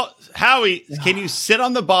 first. Well, Howie, can you sit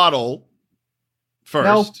on the bottle first?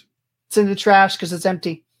 No. It's in the trash because it's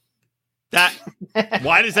empty. That.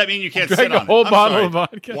 Why does that mean you can't Drank sit a on whole it? I'm bottle sorry. of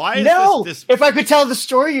vodka. Why is No, this? if I could tell the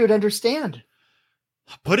story, you'd understand.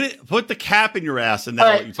 Put the cap in your ass and then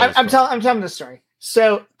All I'll let right, you tell the story. I'm telling the story.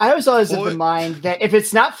 So I was always of Boy. the mind that if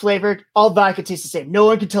it's not flavored, all vodka tastes the same. No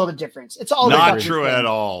one can tell the difference. It's all the Not fucking true same. at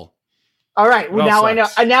all. All right, well It all now I know.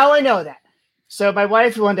 sucks. Now I know that. So my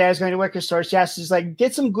wife one day I was going to work her store. She's like,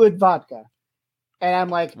 "Get some good vodka." And I'm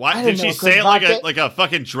like, why did she say it like a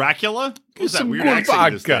fucking Dracula? What's that weird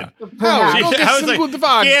accent you just did?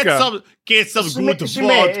 Get some good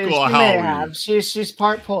vodka, Howie. She's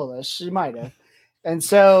part Polish. She might have. And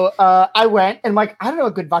so I went and I'm like, I don't know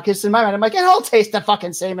what good vodka is in my mind. I'm like, it all tastes the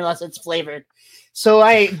fucking same unless it's flavored. So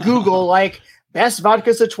I Google like best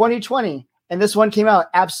vodkas of 2020. And this one came out,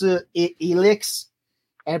 Absolute Elix.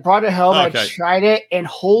 And I brought it home. Okay. I tried it and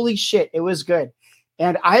holy shit, it was good.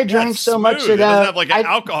 And I drank so much of that. It doesn't have like an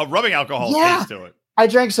rubbing alcohol taste to it. I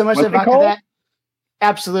drank so much of vodka that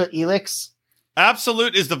Absolute Elix.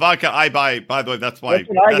 Absolute is the vodka I buy. By the way, that's my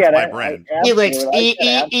brand. Elix,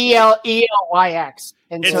 ELYX.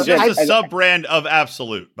 And it's just a sub brand of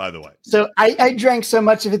Absolute, by the way. So I drank so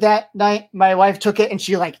much of it that night. My wife took it and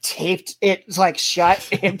she like taped it like shut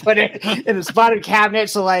and put it in the bottom cabinet.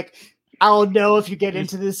 So like, I'll know if you get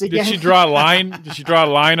into this again. Did she draw a line? Did she draw a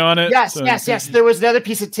line on it? Yes, yes. There was another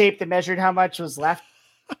piece of tape that measured how much was left.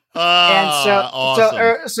 And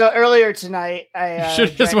awesome. so earlier tonight, I should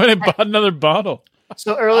have just went and bought another bottle.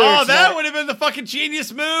 So earlier, that would have been the fucking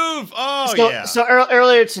genius move. So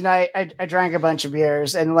earlier tonight, I drank a bunch of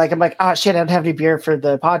beers, and like I'm like, oh shit, I don't have any beer for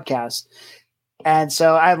the podcast. And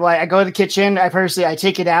so I'm like, I go to the kitchen, I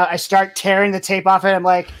take it out, I start tearing the tape off it. I'm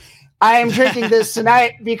like, I'm drinking this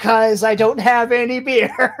tonight because I don't have any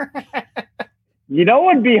beer. You know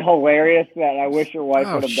what would be hilarious that I wish your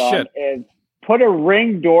wife would have done is put a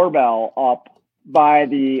Ring doorbell up by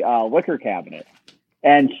the liquor cabinet,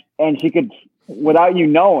 and she could, without you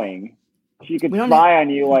knowing, she could spy on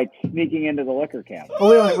you like sneaking into the liquor cabinet.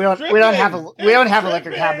 Well, we don't have a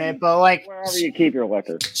liquor cabinet, but like wherever you keep your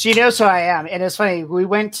liquor, she knows who I am, and it's funny. We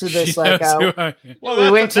went to this that's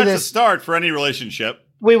a start for any relationship.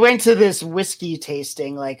 We went to this whiskey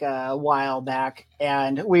tasting like a while back,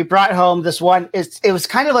 and we brought home this one. It was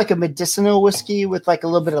kind of like a medicinal whiskey with like a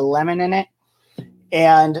little bit of lemon in it.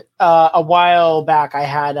 And a while back, I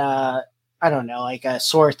had like a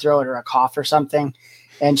sore throat or a cough or something,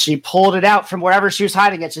 and she pulled it out from wherever she was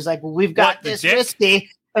hiding it. She's like, "Well, we've got this whiskey,"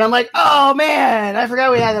 and I'm like, "Oh man, I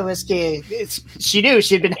forgot we had the whiskey." She knew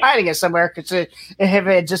she'd been hiding it somewhere because if it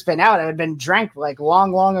had just been out, it had been drank like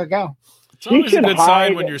long ago. It's always a good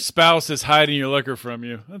sign when your spouse is hiding your liquor from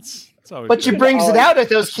you. That's always. But she brings it out at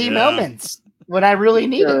those key moments when I really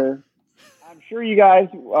need it. I'm sure you guys,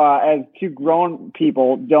 as two grown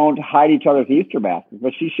people, don't hide each other's Easter baskets,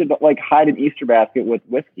 but she should like hide an Easter basket with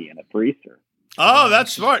whiskey in it for Easter. Oh,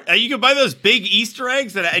 that's smart. You can buy those big Easter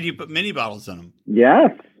eggs and you put mini bottles in them. Yes.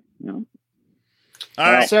 Yeah. All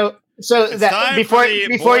right. So that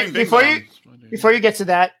before you get to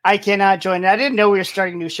that, I cannot join. I didn't know we were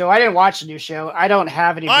starting a new show. I didn't watch a new show. I don't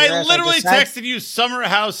have any. I literally texted you. Summer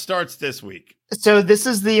House starts this week. So this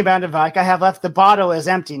is the amount of vodka I have left. The bottle is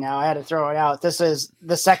empty now. I had to throw it out. This is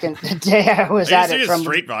the second day I was at it. From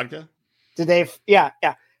straight vodka. Yeah.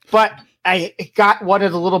 But I got one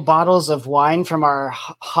of the little bottles of wine from our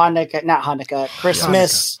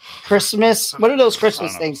Christmas. What are those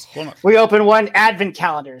Christmas things? We opened one Advent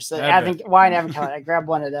calendars, the Advent calendar. I grabbed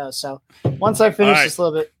one of those. So once I finish this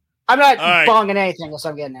little bit, I'm not bonging anything unless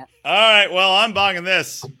I'm getting it. All right. Well, I'm bonging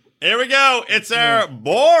this. Here we go. It's our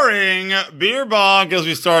boring beer bong as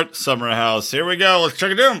we start Summer House. Here we go. Let's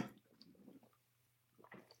check it out.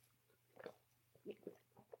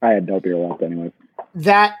 I had no beer left anyway.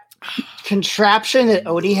 That contraption that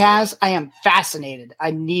Odie has, I am fascinated.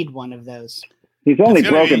 I need one of those. He's only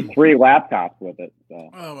broken 3 laptops with it.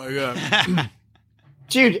 So. Oh my god,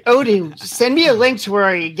 dude, Odie, send me a link to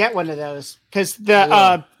where you get one of those because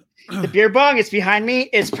the beer bong is behind me.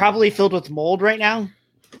 It's probably filled with mold right now.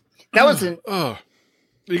 That wasn't. Oh,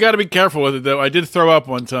 you got to be careful with it though. I did throw up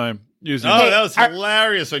one time using. Oh, that was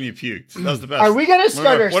hilarious when you puked. That was the best. Are we going to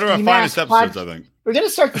start one of our finest episodes? I think we're going to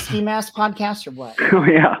start the Ski Mask podcast or what? Oh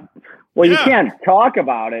yeah. Well, you can't talk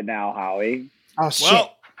about it now, Howie. Oh shit.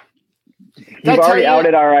 Well, you've already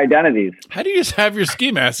outed our identities. How do you just have your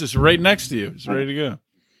ski mask just right next to you? It's ready to go.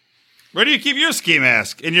 Where do you keep your ski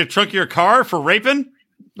mask? In your trunk of your car for raping?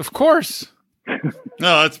 Of course.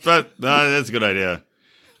 No, that's a good idea.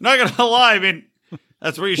 Not gonna lie, I mean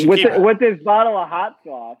that's where you should keep it. With this bottle of hot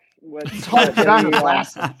sauce.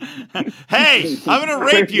 Hey, I'm gonna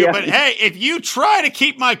rape you, but hey, if you try to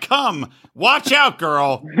keep my cum, watch out,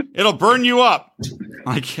 girl. It'll burn you up.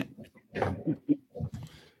 I can't.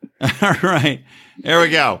 All right, here we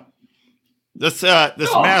go. This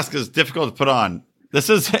mask is difficult to put on. This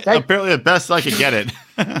is apparently the best I could get it.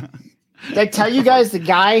 Did I tell you guys the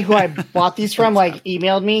guy who I bought these from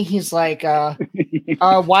emailed me? He's like,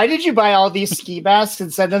 why did you buy all these ski masks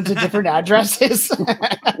and send them to different addresses?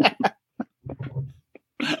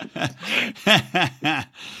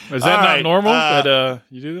 Is that not normal that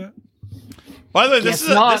you do that? By the way, this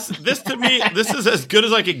to me, this is as good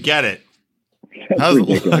as I could get it. How's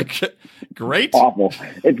it look? Great. Awful.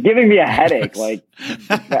 It's giving me a headache. Like,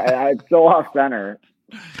 it's so off center.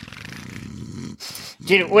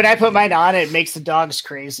 Dude, when I put mine on, it makes the dogs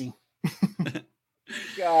crazy.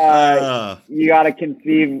 You got to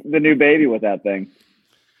conceive the new baby with that thing.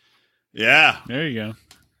 Yeah. There you go.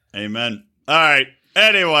 Amen. All right.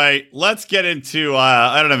 Anyway, let's get into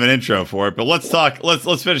I don't have an intro for it, but let's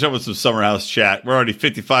finish up with some Summer House chat. We're already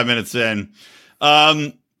 55 minutes in.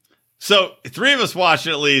 So 3 of us watched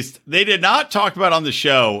it at least. They did not talk about on the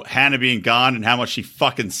show Hannah being gone and how much she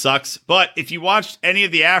fucking sucks. But if you watched any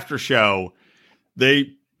of the after show,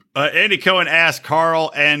 Andy Cohen asked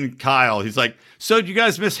Carl and Kyle, he's like, so do you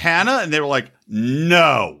guys miss Hannah? And they were like,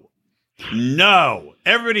 no.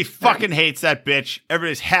 Everybody fucking hates that bitch.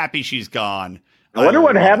 Everybody's happy she's gone. I wonder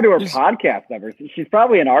what happened to her podcast ever. She's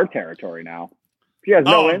probably in our territory now. She has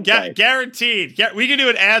no insight. Guaranteed. We can do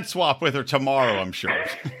an ad swap with her tomorrow, I'm sure.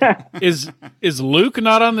 Is Luke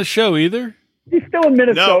not on the show either? He's still in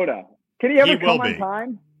Minnesota. No, can he ever come on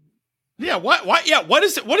time? Yeah, what? Yeah, what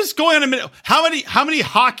is going on in Minnesota? How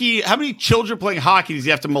many children playing hockey does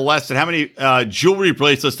he have to molest, and how many jewelry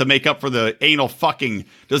bracelets to make up for the anal fucking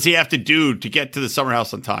does he have to do to get to the Summer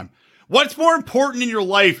House on time? What's more important in your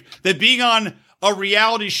life than being on a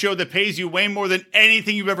reality show that pays you way more than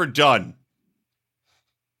anything you've ever done?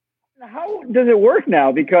 How does it work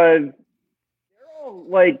now? Because they're all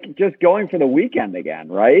like just going for the weekend again,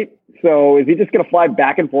 right? So is he just going to fly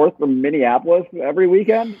back and forth from Minneapolis every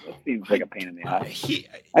weekend? That seems like a pain in the ass.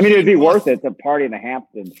 I mean, it'd be worth it to party in the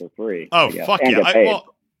Hamptons for free. Oh, fuck yeah.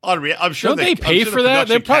 I'm sure don't they pay for that?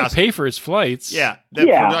 They probably pay for his flights. Yeah.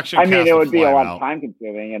 I mean, it would be a lot of time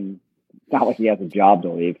consuming, and it's not like he has a job to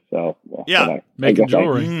leave. So making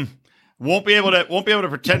jewelry. Won't be able to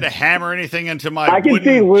pretend to hammer anything into my I can wooden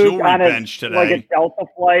see Luke jewelry on bench today. Like a Delta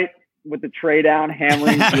flight with the tray down,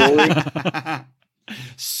 hammering jewelry.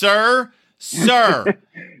 Sir,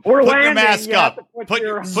 we're put landing. your mask up. Put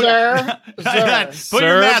your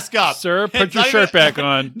mask up. Sir, put your shirt back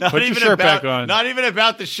on. Put your shirt back on. Not even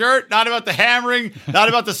about the shirt, not about the hammering, not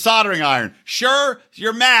about the soldering iron. Sure,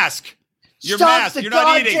 your mask. Your mask. You're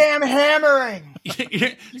not eating. Stop the goddamn hammering.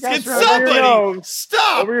 Get somebody.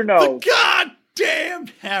 Stop. Over your nose. The goddamn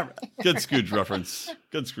hammer. Good Scrooge reference.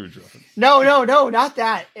 No, not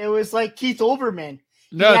that. It was like Keith Olbermann.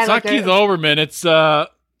 No, it's not Keith Olbermann. It's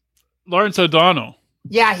Lawrence O'Donnell.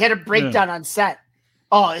 Yeah, he had a breakdown on set.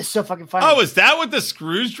 Oh, it's so fucking funny. Oh, is that what the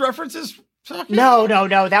Scrooge reference is? No.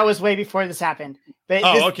 That was way before this happened. But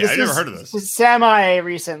okay. I never heard of this. It's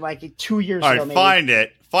semi-recent, like 2 years ago. Maybe.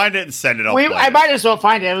 Find it and send it up. I might as well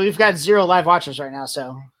find it. We've got 0 live watchers right now,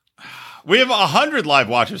 so. We have 100 live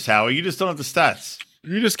watchers, Howie. You just don't have the stats.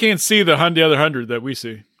 You just can't see the other 100 that we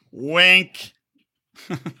see. Wink.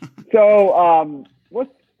 So,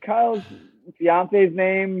 what's Kyle's fiance's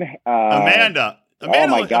name? Amanda. Oh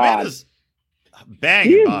my God. Amanda's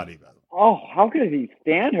banging body. By the way. Oh, how could he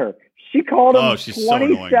stand her? She called him she's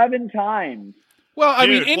 27 times. Well, I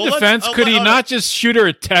mean, in defense, could he not just shoot her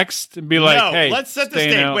a text and be like, hey, let's set the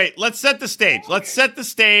stage. Out. Wait, let's set the stage. Let's set the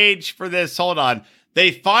stage for this. Hold on.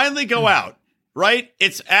 They finally go out, right?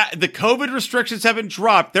 It's the COVID restrictions haven't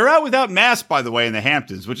dropped. They're out without masks, by the way, in the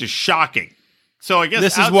Hamptons, which is shocking. So I guess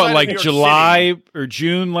this is what, like July or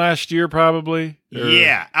June last year, probably?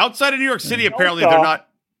 Yeah. Outside of New York City, apparently they're not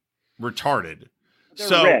retarded.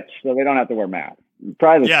 They're rich, so they don't have to wear masks.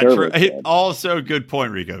 Probably true. Also, good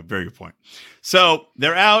point, Rico. Very good point. So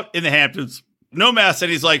they're out in the Hamptons, no mask,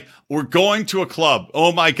 and he's like, we're going to a club.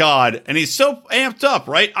 Oh my God. And he's so amped up,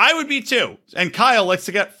 right? I would be too. And Kyle likes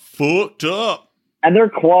to get fucked up. And their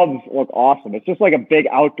clubs look awesome. It's just like a big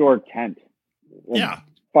outdoor tent. Yeah.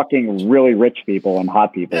 Fucking really rich people and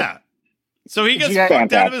hot people. Yeah. So he gets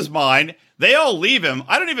fucked out of his mind. They all leave him.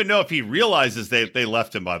 I don't even know if he realizes they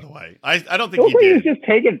left him, by the way. I don't think he did. He was just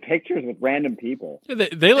taking pictures with random people. Yeah,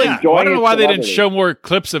 they I don't know why they didn't show more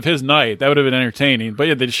clips of his night. That would have been entertaining. But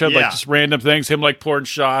yeah, they showed like just random things, him like pouring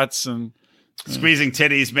shots and squeezing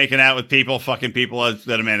titties, making out with people, fucking people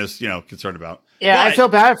that Amanda's, concerned about. Yeah, I feel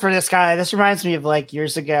bad for this guy. This reminds me of like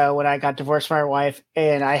years ago when I got divorced from my wife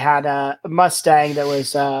and I had a Mustang that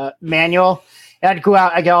was manual. And I'd go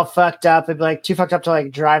out, I get all fucked up. It'd be like too fucked up to like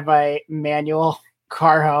drive my manual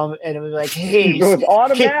car home, and it would be like, "Hey, it was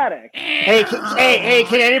automatic."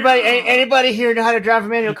 Can anybody here know how to drive a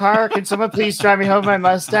manual car? Can someone please drive me home my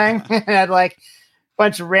Mustang? And I'd like a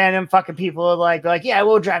bunch of random fucking people would like, "Yeah, I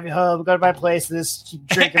will drive you home. Go to my place and just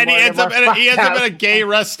drink." And he ends up at a gay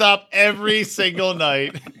rest stop every single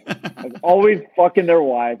night. always fucking their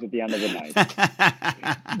wives at the end of the night.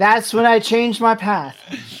 That's when I changed my path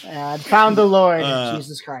and found the Lord,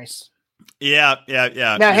 Jesus Christ. Yeah.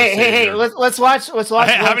 Now, hey, let's watch.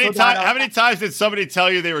 How many times did somebody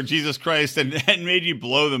tell you they were Jesus Christ and made you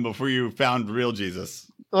blow them before you found real Jesus?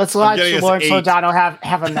 Let's watch Lawrence Lodano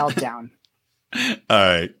have a meltdown. All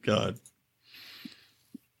right, God.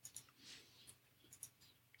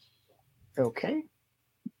 Okay.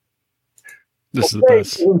 This is the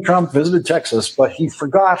best. President Trump visited Texas, but he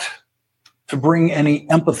forgot to bring any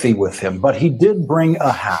empathy with him. But he did bring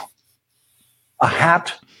a hat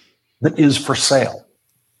that is for sale.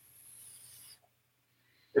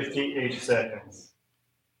 58 seconds.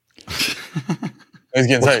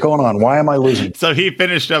 What's going on? Why am I losing? So he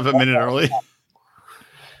finished up a minute early.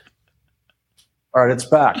 All right, it's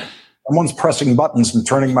back. Someone's pressing buttons and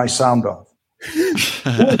turning my sound off. Who's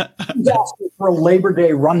asking for a Labor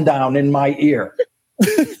Day rundown in my ear?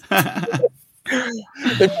 They put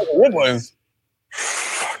the good ones.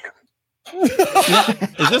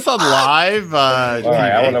 Is this on live? All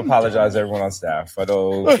right, I want to apologize to everyone on staff. I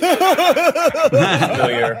don't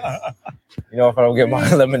familiar. You know, if I don't get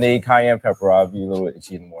my lemonade cayenne pepper, I'll be a little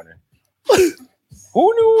itchy in the morning.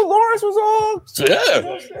 Who knew Lawrence was on?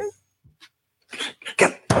 Yeah.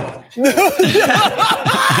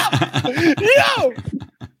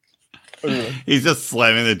 Yo! He's just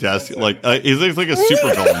slamming the desk like he looks like a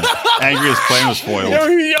super villain. Angry as plane was foiled. Yo,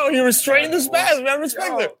 he restrained the spasm. I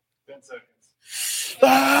respect it. 10 seconds.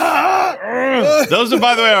 Those are,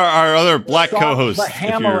 by the way, our other black co-hosts. The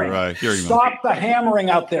hammering. Stop the hammering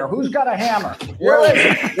out there. Who's got a hammer? Yo,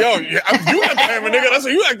 you got the hammer, nigga. That's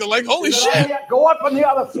what you acting like. Holy shit. Go up on the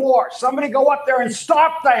other floor. Somebody go up there and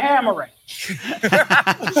stop the hammering.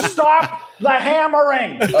 Stop the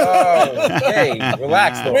hammering. Oh, hey,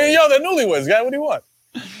 relax. Though. Man, yo, they're newlyweds, guy. What do you want?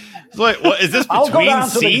 So wait, is this I'll go between down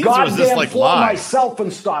to the scenes or is this goddamn like floor live? myself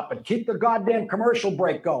and stop it. Keep the goddamn commercial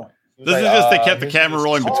break going. This is just they kept the camera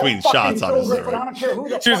rolling between shots, obviously. Right? She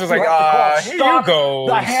was just like, here you go,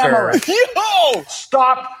 the hammering. Yo!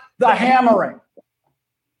 Stop the hammering.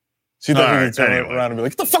 She thought he would turn around and be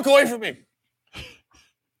like, get the fuck away from me.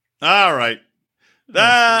 All right.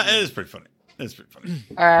 That is pretty funny. That's pretty funny.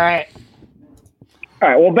 All right.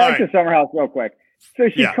 Well, back to Summerhouse real quick. So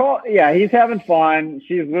she called. Yeah, he's having fun.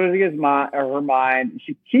 She's losing his mind or her mind.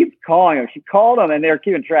 She keeps calling him. She called him, and they're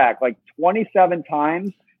keeping track like 27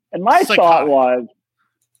 times. And my thought was,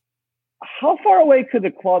 how far away could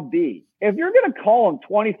the club be? If you're going to call him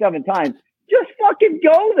 27 times, just fucking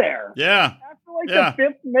go there. Yeah. After like the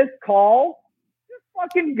fifth missed call, just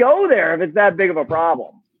fucking go there if it's that big of a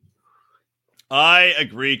problem. I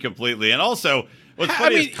agree completely. And also, what's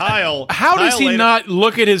funny is Kyle. How does he not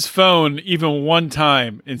look at his phone even one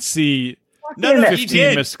time and see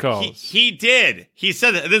 15 missed calls? He did. He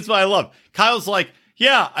said that. This is what I love. Kyle's like,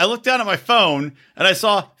 yeah, I looked down at my phone and I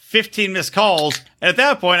saw 15 missed calls. And at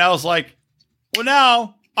that point, I was like, well,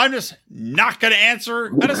 now I'm just not going to answer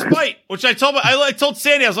out of spite, which I told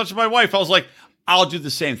Sandy, I was watching my wife. I was like, I'll do the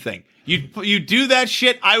same thing. You do that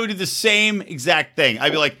shit, I would do the same exact thing.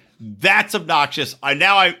 I'd be like, that's obnoxious.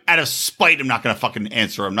 Out of spite, I'm not going to fucking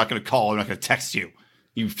answer. I'm not going to call. I'm not going to text you.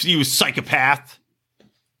 You psychopath.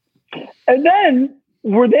 And then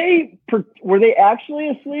were they actually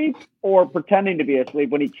asleep or pretending to be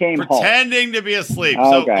asleep when he came home? Pretending to be asleep.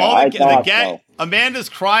 Okay, So Amanda's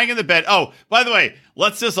crying in the bed. Oh, by the way,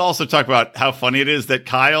 let's just also talk about how funny it is that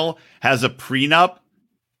Kyle has a prenup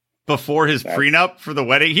before his prenup for the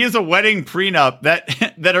wedding. He has a wedding prenup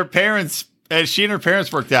that her parents, she and her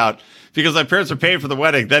parents worked out because my parents are paying for the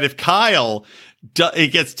wedding. That if Kyle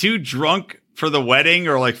gets too drunk for the wedding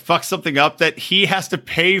or like fuck something up, that he has to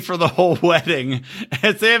pay for the whole wedding.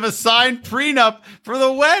 And they have a signed prenup for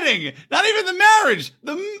the wedding, not even the marriage,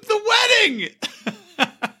 the wedding.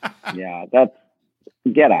 Yeah,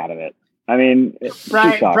 get out of it. I mean,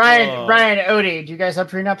 Brian, Odie, do you guys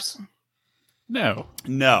have prenups? No.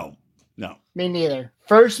 Me neither.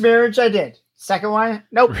 First marriage, I did. Second one,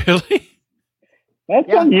 nope. Really? That's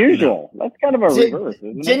unusual. That's kind of a reverse,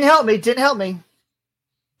 isn't it? Didn't help me.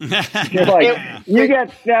 You're like, you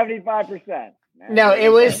get 75%. No, it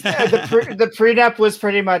was the prenup was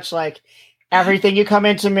pretty much like everything you come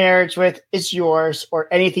into marriage with is yours, or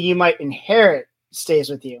anything you might inherit stays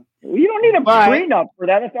with you. You don't need a prenup for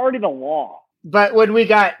that. It's already the law. But when we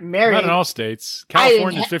got married, not in all states.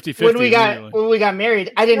 California's 50-50. When we got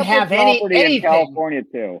married, I didn't have anything. In California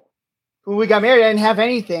too. When we got married, I didn't have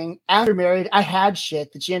anything. After married, I had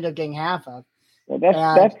shit that she ended up getting half of. Well,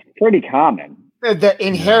 that's pretty common. The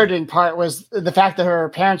inheriting part was the fact that her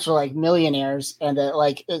parents were like millionaires, and that,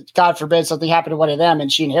 like, God forbid something happened to one of them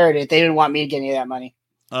and she inherited it. They didn't want me to get any of that money.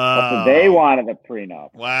 So they wanted a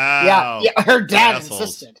prenup. Wow. Yeah, her dad Assholes.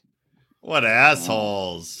 insisted. What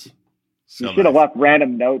assholes. You should have left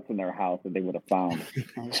random notes in their house that they would have found.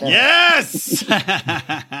 Yes.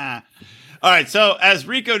 All right. So as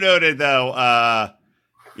Rico noted, though,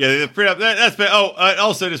 the prenup. That's been.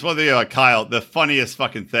 Also just one thing, Kyle. The funniest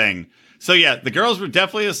fucking thing. So yeah, the girls were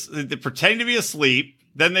definitely they pretend to be asleep.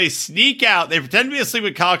 Then they sneak out. They pretend to be asleep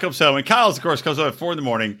when Kyle comes home. And Kyle, of course, comes home at 4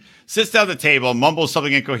 a.m, sits down at the table, mumbles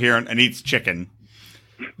something incoherent, and eats chicken.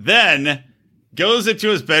 Then goes into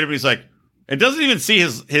his bedroom. He's like, it doesn't even see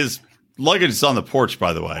his luggage is on the porch,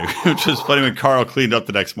 by the way, which is funny when Carl cleaned up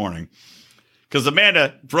the next morning. Because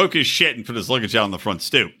Amanda broke his shit and put his luggage out on the front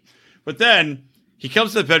stoop. But then he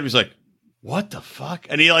comes to the bedroom. He's like, what the fuck?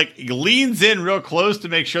 And he leans in real close to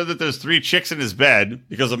make sure that there's 3 chicks in his bed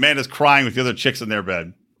because Amanda's crying with the other chicks in their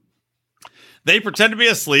bed. They pretend to be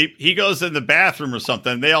asleep. He goes in the bathroom or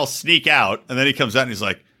something. They all sneak out. And then he comes out and he's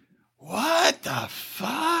like, what the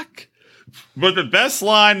fuck? But the best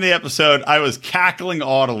line in the episode, I was cackling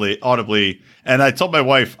audibly, and I told my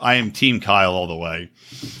wife, I am Team Kyle all the way,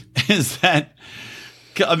 is that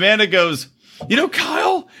Amanda goes,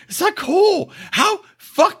 Kyle, is that cool? How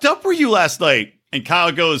fucked up were you last night? And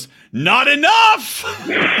Kyle goes, not enough.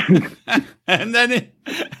 and then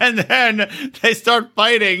they start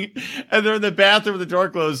fighting, and they're in the bathroom with the door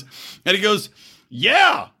closed. And he goes,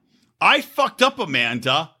 yeah, I fucked up,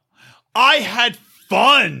 Amanda. I had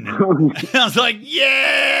fun. I was like,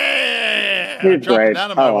 yeah. I'm dropping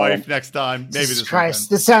that on my wife next time. Maybe Jesus Christ,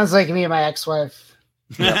 this sounds like me and my ex-wife.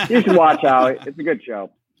 You should watch out. It's a good show.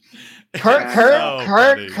 Kurt.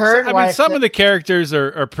 I mean, some of the characters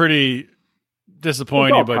are pretty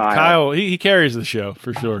disappointing, but Kyle, he carries the show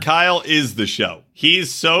for sure. Kyle is the show. He's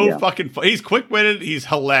so fucking fun. He's quick-witted. He's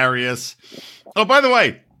hilarious. Oh, by the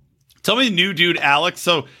way, tell me, new dude Alex.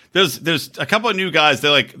 So there's a couple of new guys.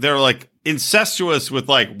 They're like incestuous with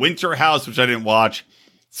Winter House, which I didn't watch.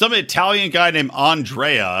 Some Italian guy named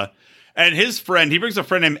Andrea and his friend. He brings a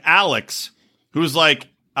friend named Alex, who's I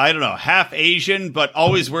don't know, half Asian, but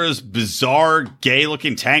always wears bizarre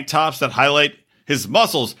gay-looking tank tops that highlight his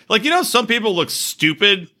muscles. Some people look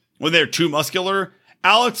stupid when they're too muscular.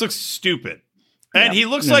 Alex looks stupid, and he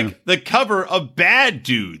looks like the cover of Bad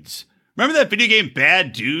Dudes. Remember that video game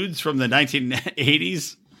Bad Dudes from the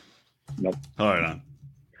 1980s? Nope. All right.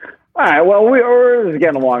 All right, well, we're just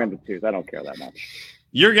getting along in the tooth. I don't care that much.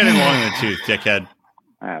 You're getting along in the tooth, dickhead.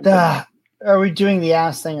 Are we doing the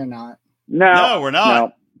ass thing or not? No, we're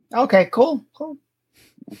not. No. Okay, cool.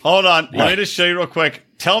 Hold on. Let me just show you real quick.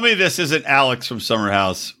 Tell me this isn't Alex from Summer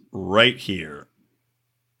House right here.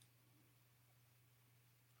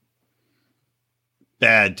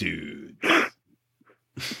 Bad Dude.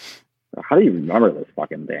 How do you remember this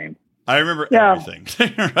fucking thing? I remember everything,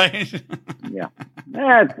 right? Yeah.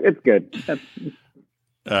 It's good.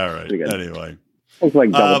 All right. Good. Anyway. Looks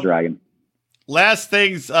like Double Dragon. Last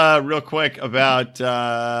things real quick about... no,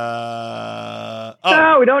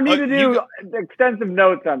 we don't need to do extensive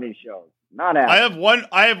notes on these shows. Not at. I have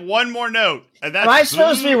one more note. And that's Am I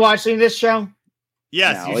supposed to be watching this show?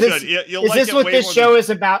 Yes, no, you should. Is this what this show is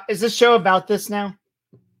about? Is this show about this now?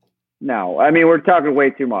 No, I mean, we're talking way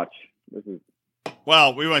too much. This is...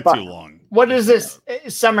 Well, we went too long. What is this?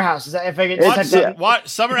 Summer House? Is that if I get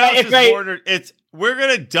Summer House is bordered? We're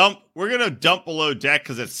gonna dump Below Deck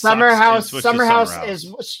because it's Summer House. Summer House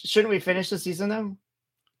is. Shouldn't we finish the season though?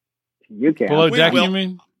 You can. Below Deck, you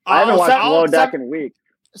mean? I haven't watched Below Deck in weeks.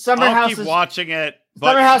 Summer I'll House keep is watching it.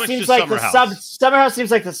 Summer House seems like Summer the House. Summer House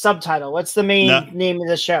seems like the subtitle. What's the main name of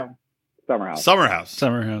the show? Summer House. Summer House.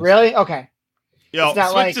 Summer House. Really? Okay. Yo,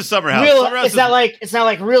 switch to Summer House. It's not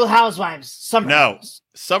like Real Housewives. Summer House.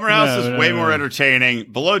 Summer House is way more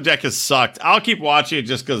entertaining. Below Deck has sucked. I'll keep watching it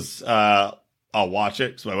just because I'll watch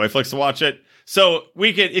it because my wife likes to watch it. So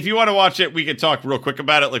we could, if you want to watch it, we could talk real quick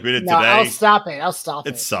about it like we did today. I'll stop it.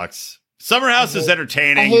 It sucks. Summer House is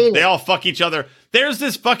entertaining. They all fuck each other. There's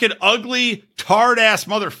this fucking ugly, tard-ass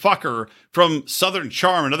motherfucker from Southern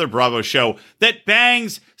Charm, another Bravo show, that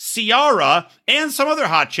bangs Ciara and some other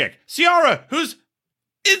hot chick. Ciara, who's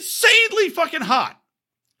insanely fucking hot,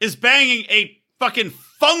 is banging a fucking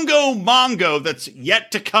fungo mongo that's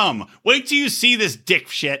yet to come. Wait till you see this dick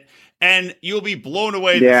shit, and you'll be blown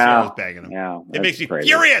away that Ciara's banging him. Yeah, it makes me crazy.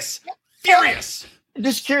 furious.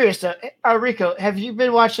 Just curious, Rico, have you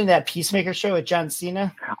been watching that Peacemaker show with John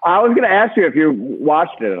Cena? I was going to ask you if you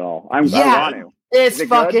watched it at all. I want to. It's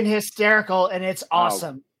fucking hysterical and it's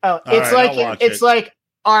awesome. It's like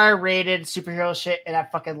R-rated superhero shit, and I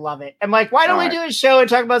fucking love it. I'm like, why don't we do a show and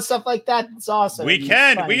talk about stuff like that? It's awesome. We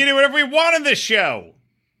can do whatever we want in this show.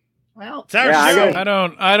 Well, It's our Yeah, I show.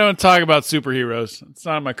 got- I don't talk about superheroes. It's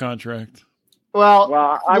not in my contract. well,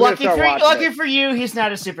 I'm gonna lucky start for watching lucky it. for you, he's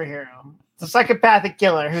not a superhero. It's a psychopathic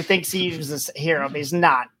killer who thinks he's a hero, but he's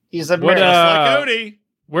not. He's a What, murderer. Like Odie.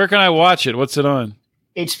 Where can I watch it? What's it on?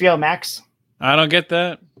 HBO Max. I don't get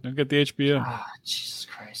that. I don't get the HBO. Ah, Jesus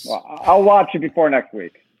Christ. Well, I'll watch it before next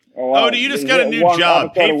week. Odie, you just got a new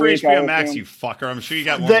job. Pay for HBO Max, you fucker. I'm sure you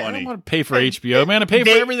got more The- I don't money. want to pay for HBO, man. I pay for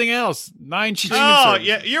They- everything else. 9 streaming Oh, services.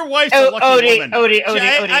 yeah, your wife's a lucky woman.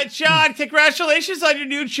 Odie. John, congratulations on your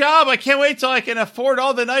new job. I can't wait till I can afford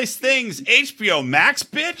all the nice things. HBO Max,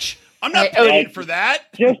 bitch. I'm not Hey, Odie. paying for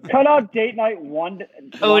that. Just cut out date night one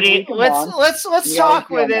Odie, week a let's month. let's You talk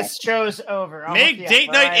gotta when feel this show's over. I'll Make hook you date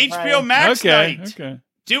up, night all right, HBO Brian? Max Okay. night. Okay.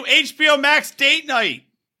 Do HBO Max date night.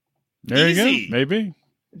 There Easy. you go. Maybe.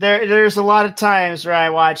 There's a lot of times where I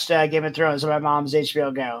watched Game of Thrones on my mom's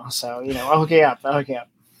HBO Go. So, I'll hook you up.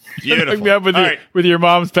 Beautiful. Hook me up with All your right. with your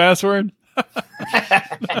mom's password.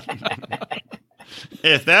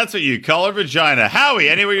 If that's what you call a vagina. Howie,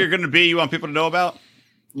 anywhere you're going to be you want people to know about?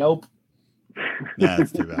 Nope. Nah,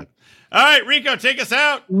 that's too bad. All right, Rico, take us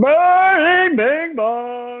out. Bang, bang,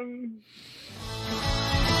 bong.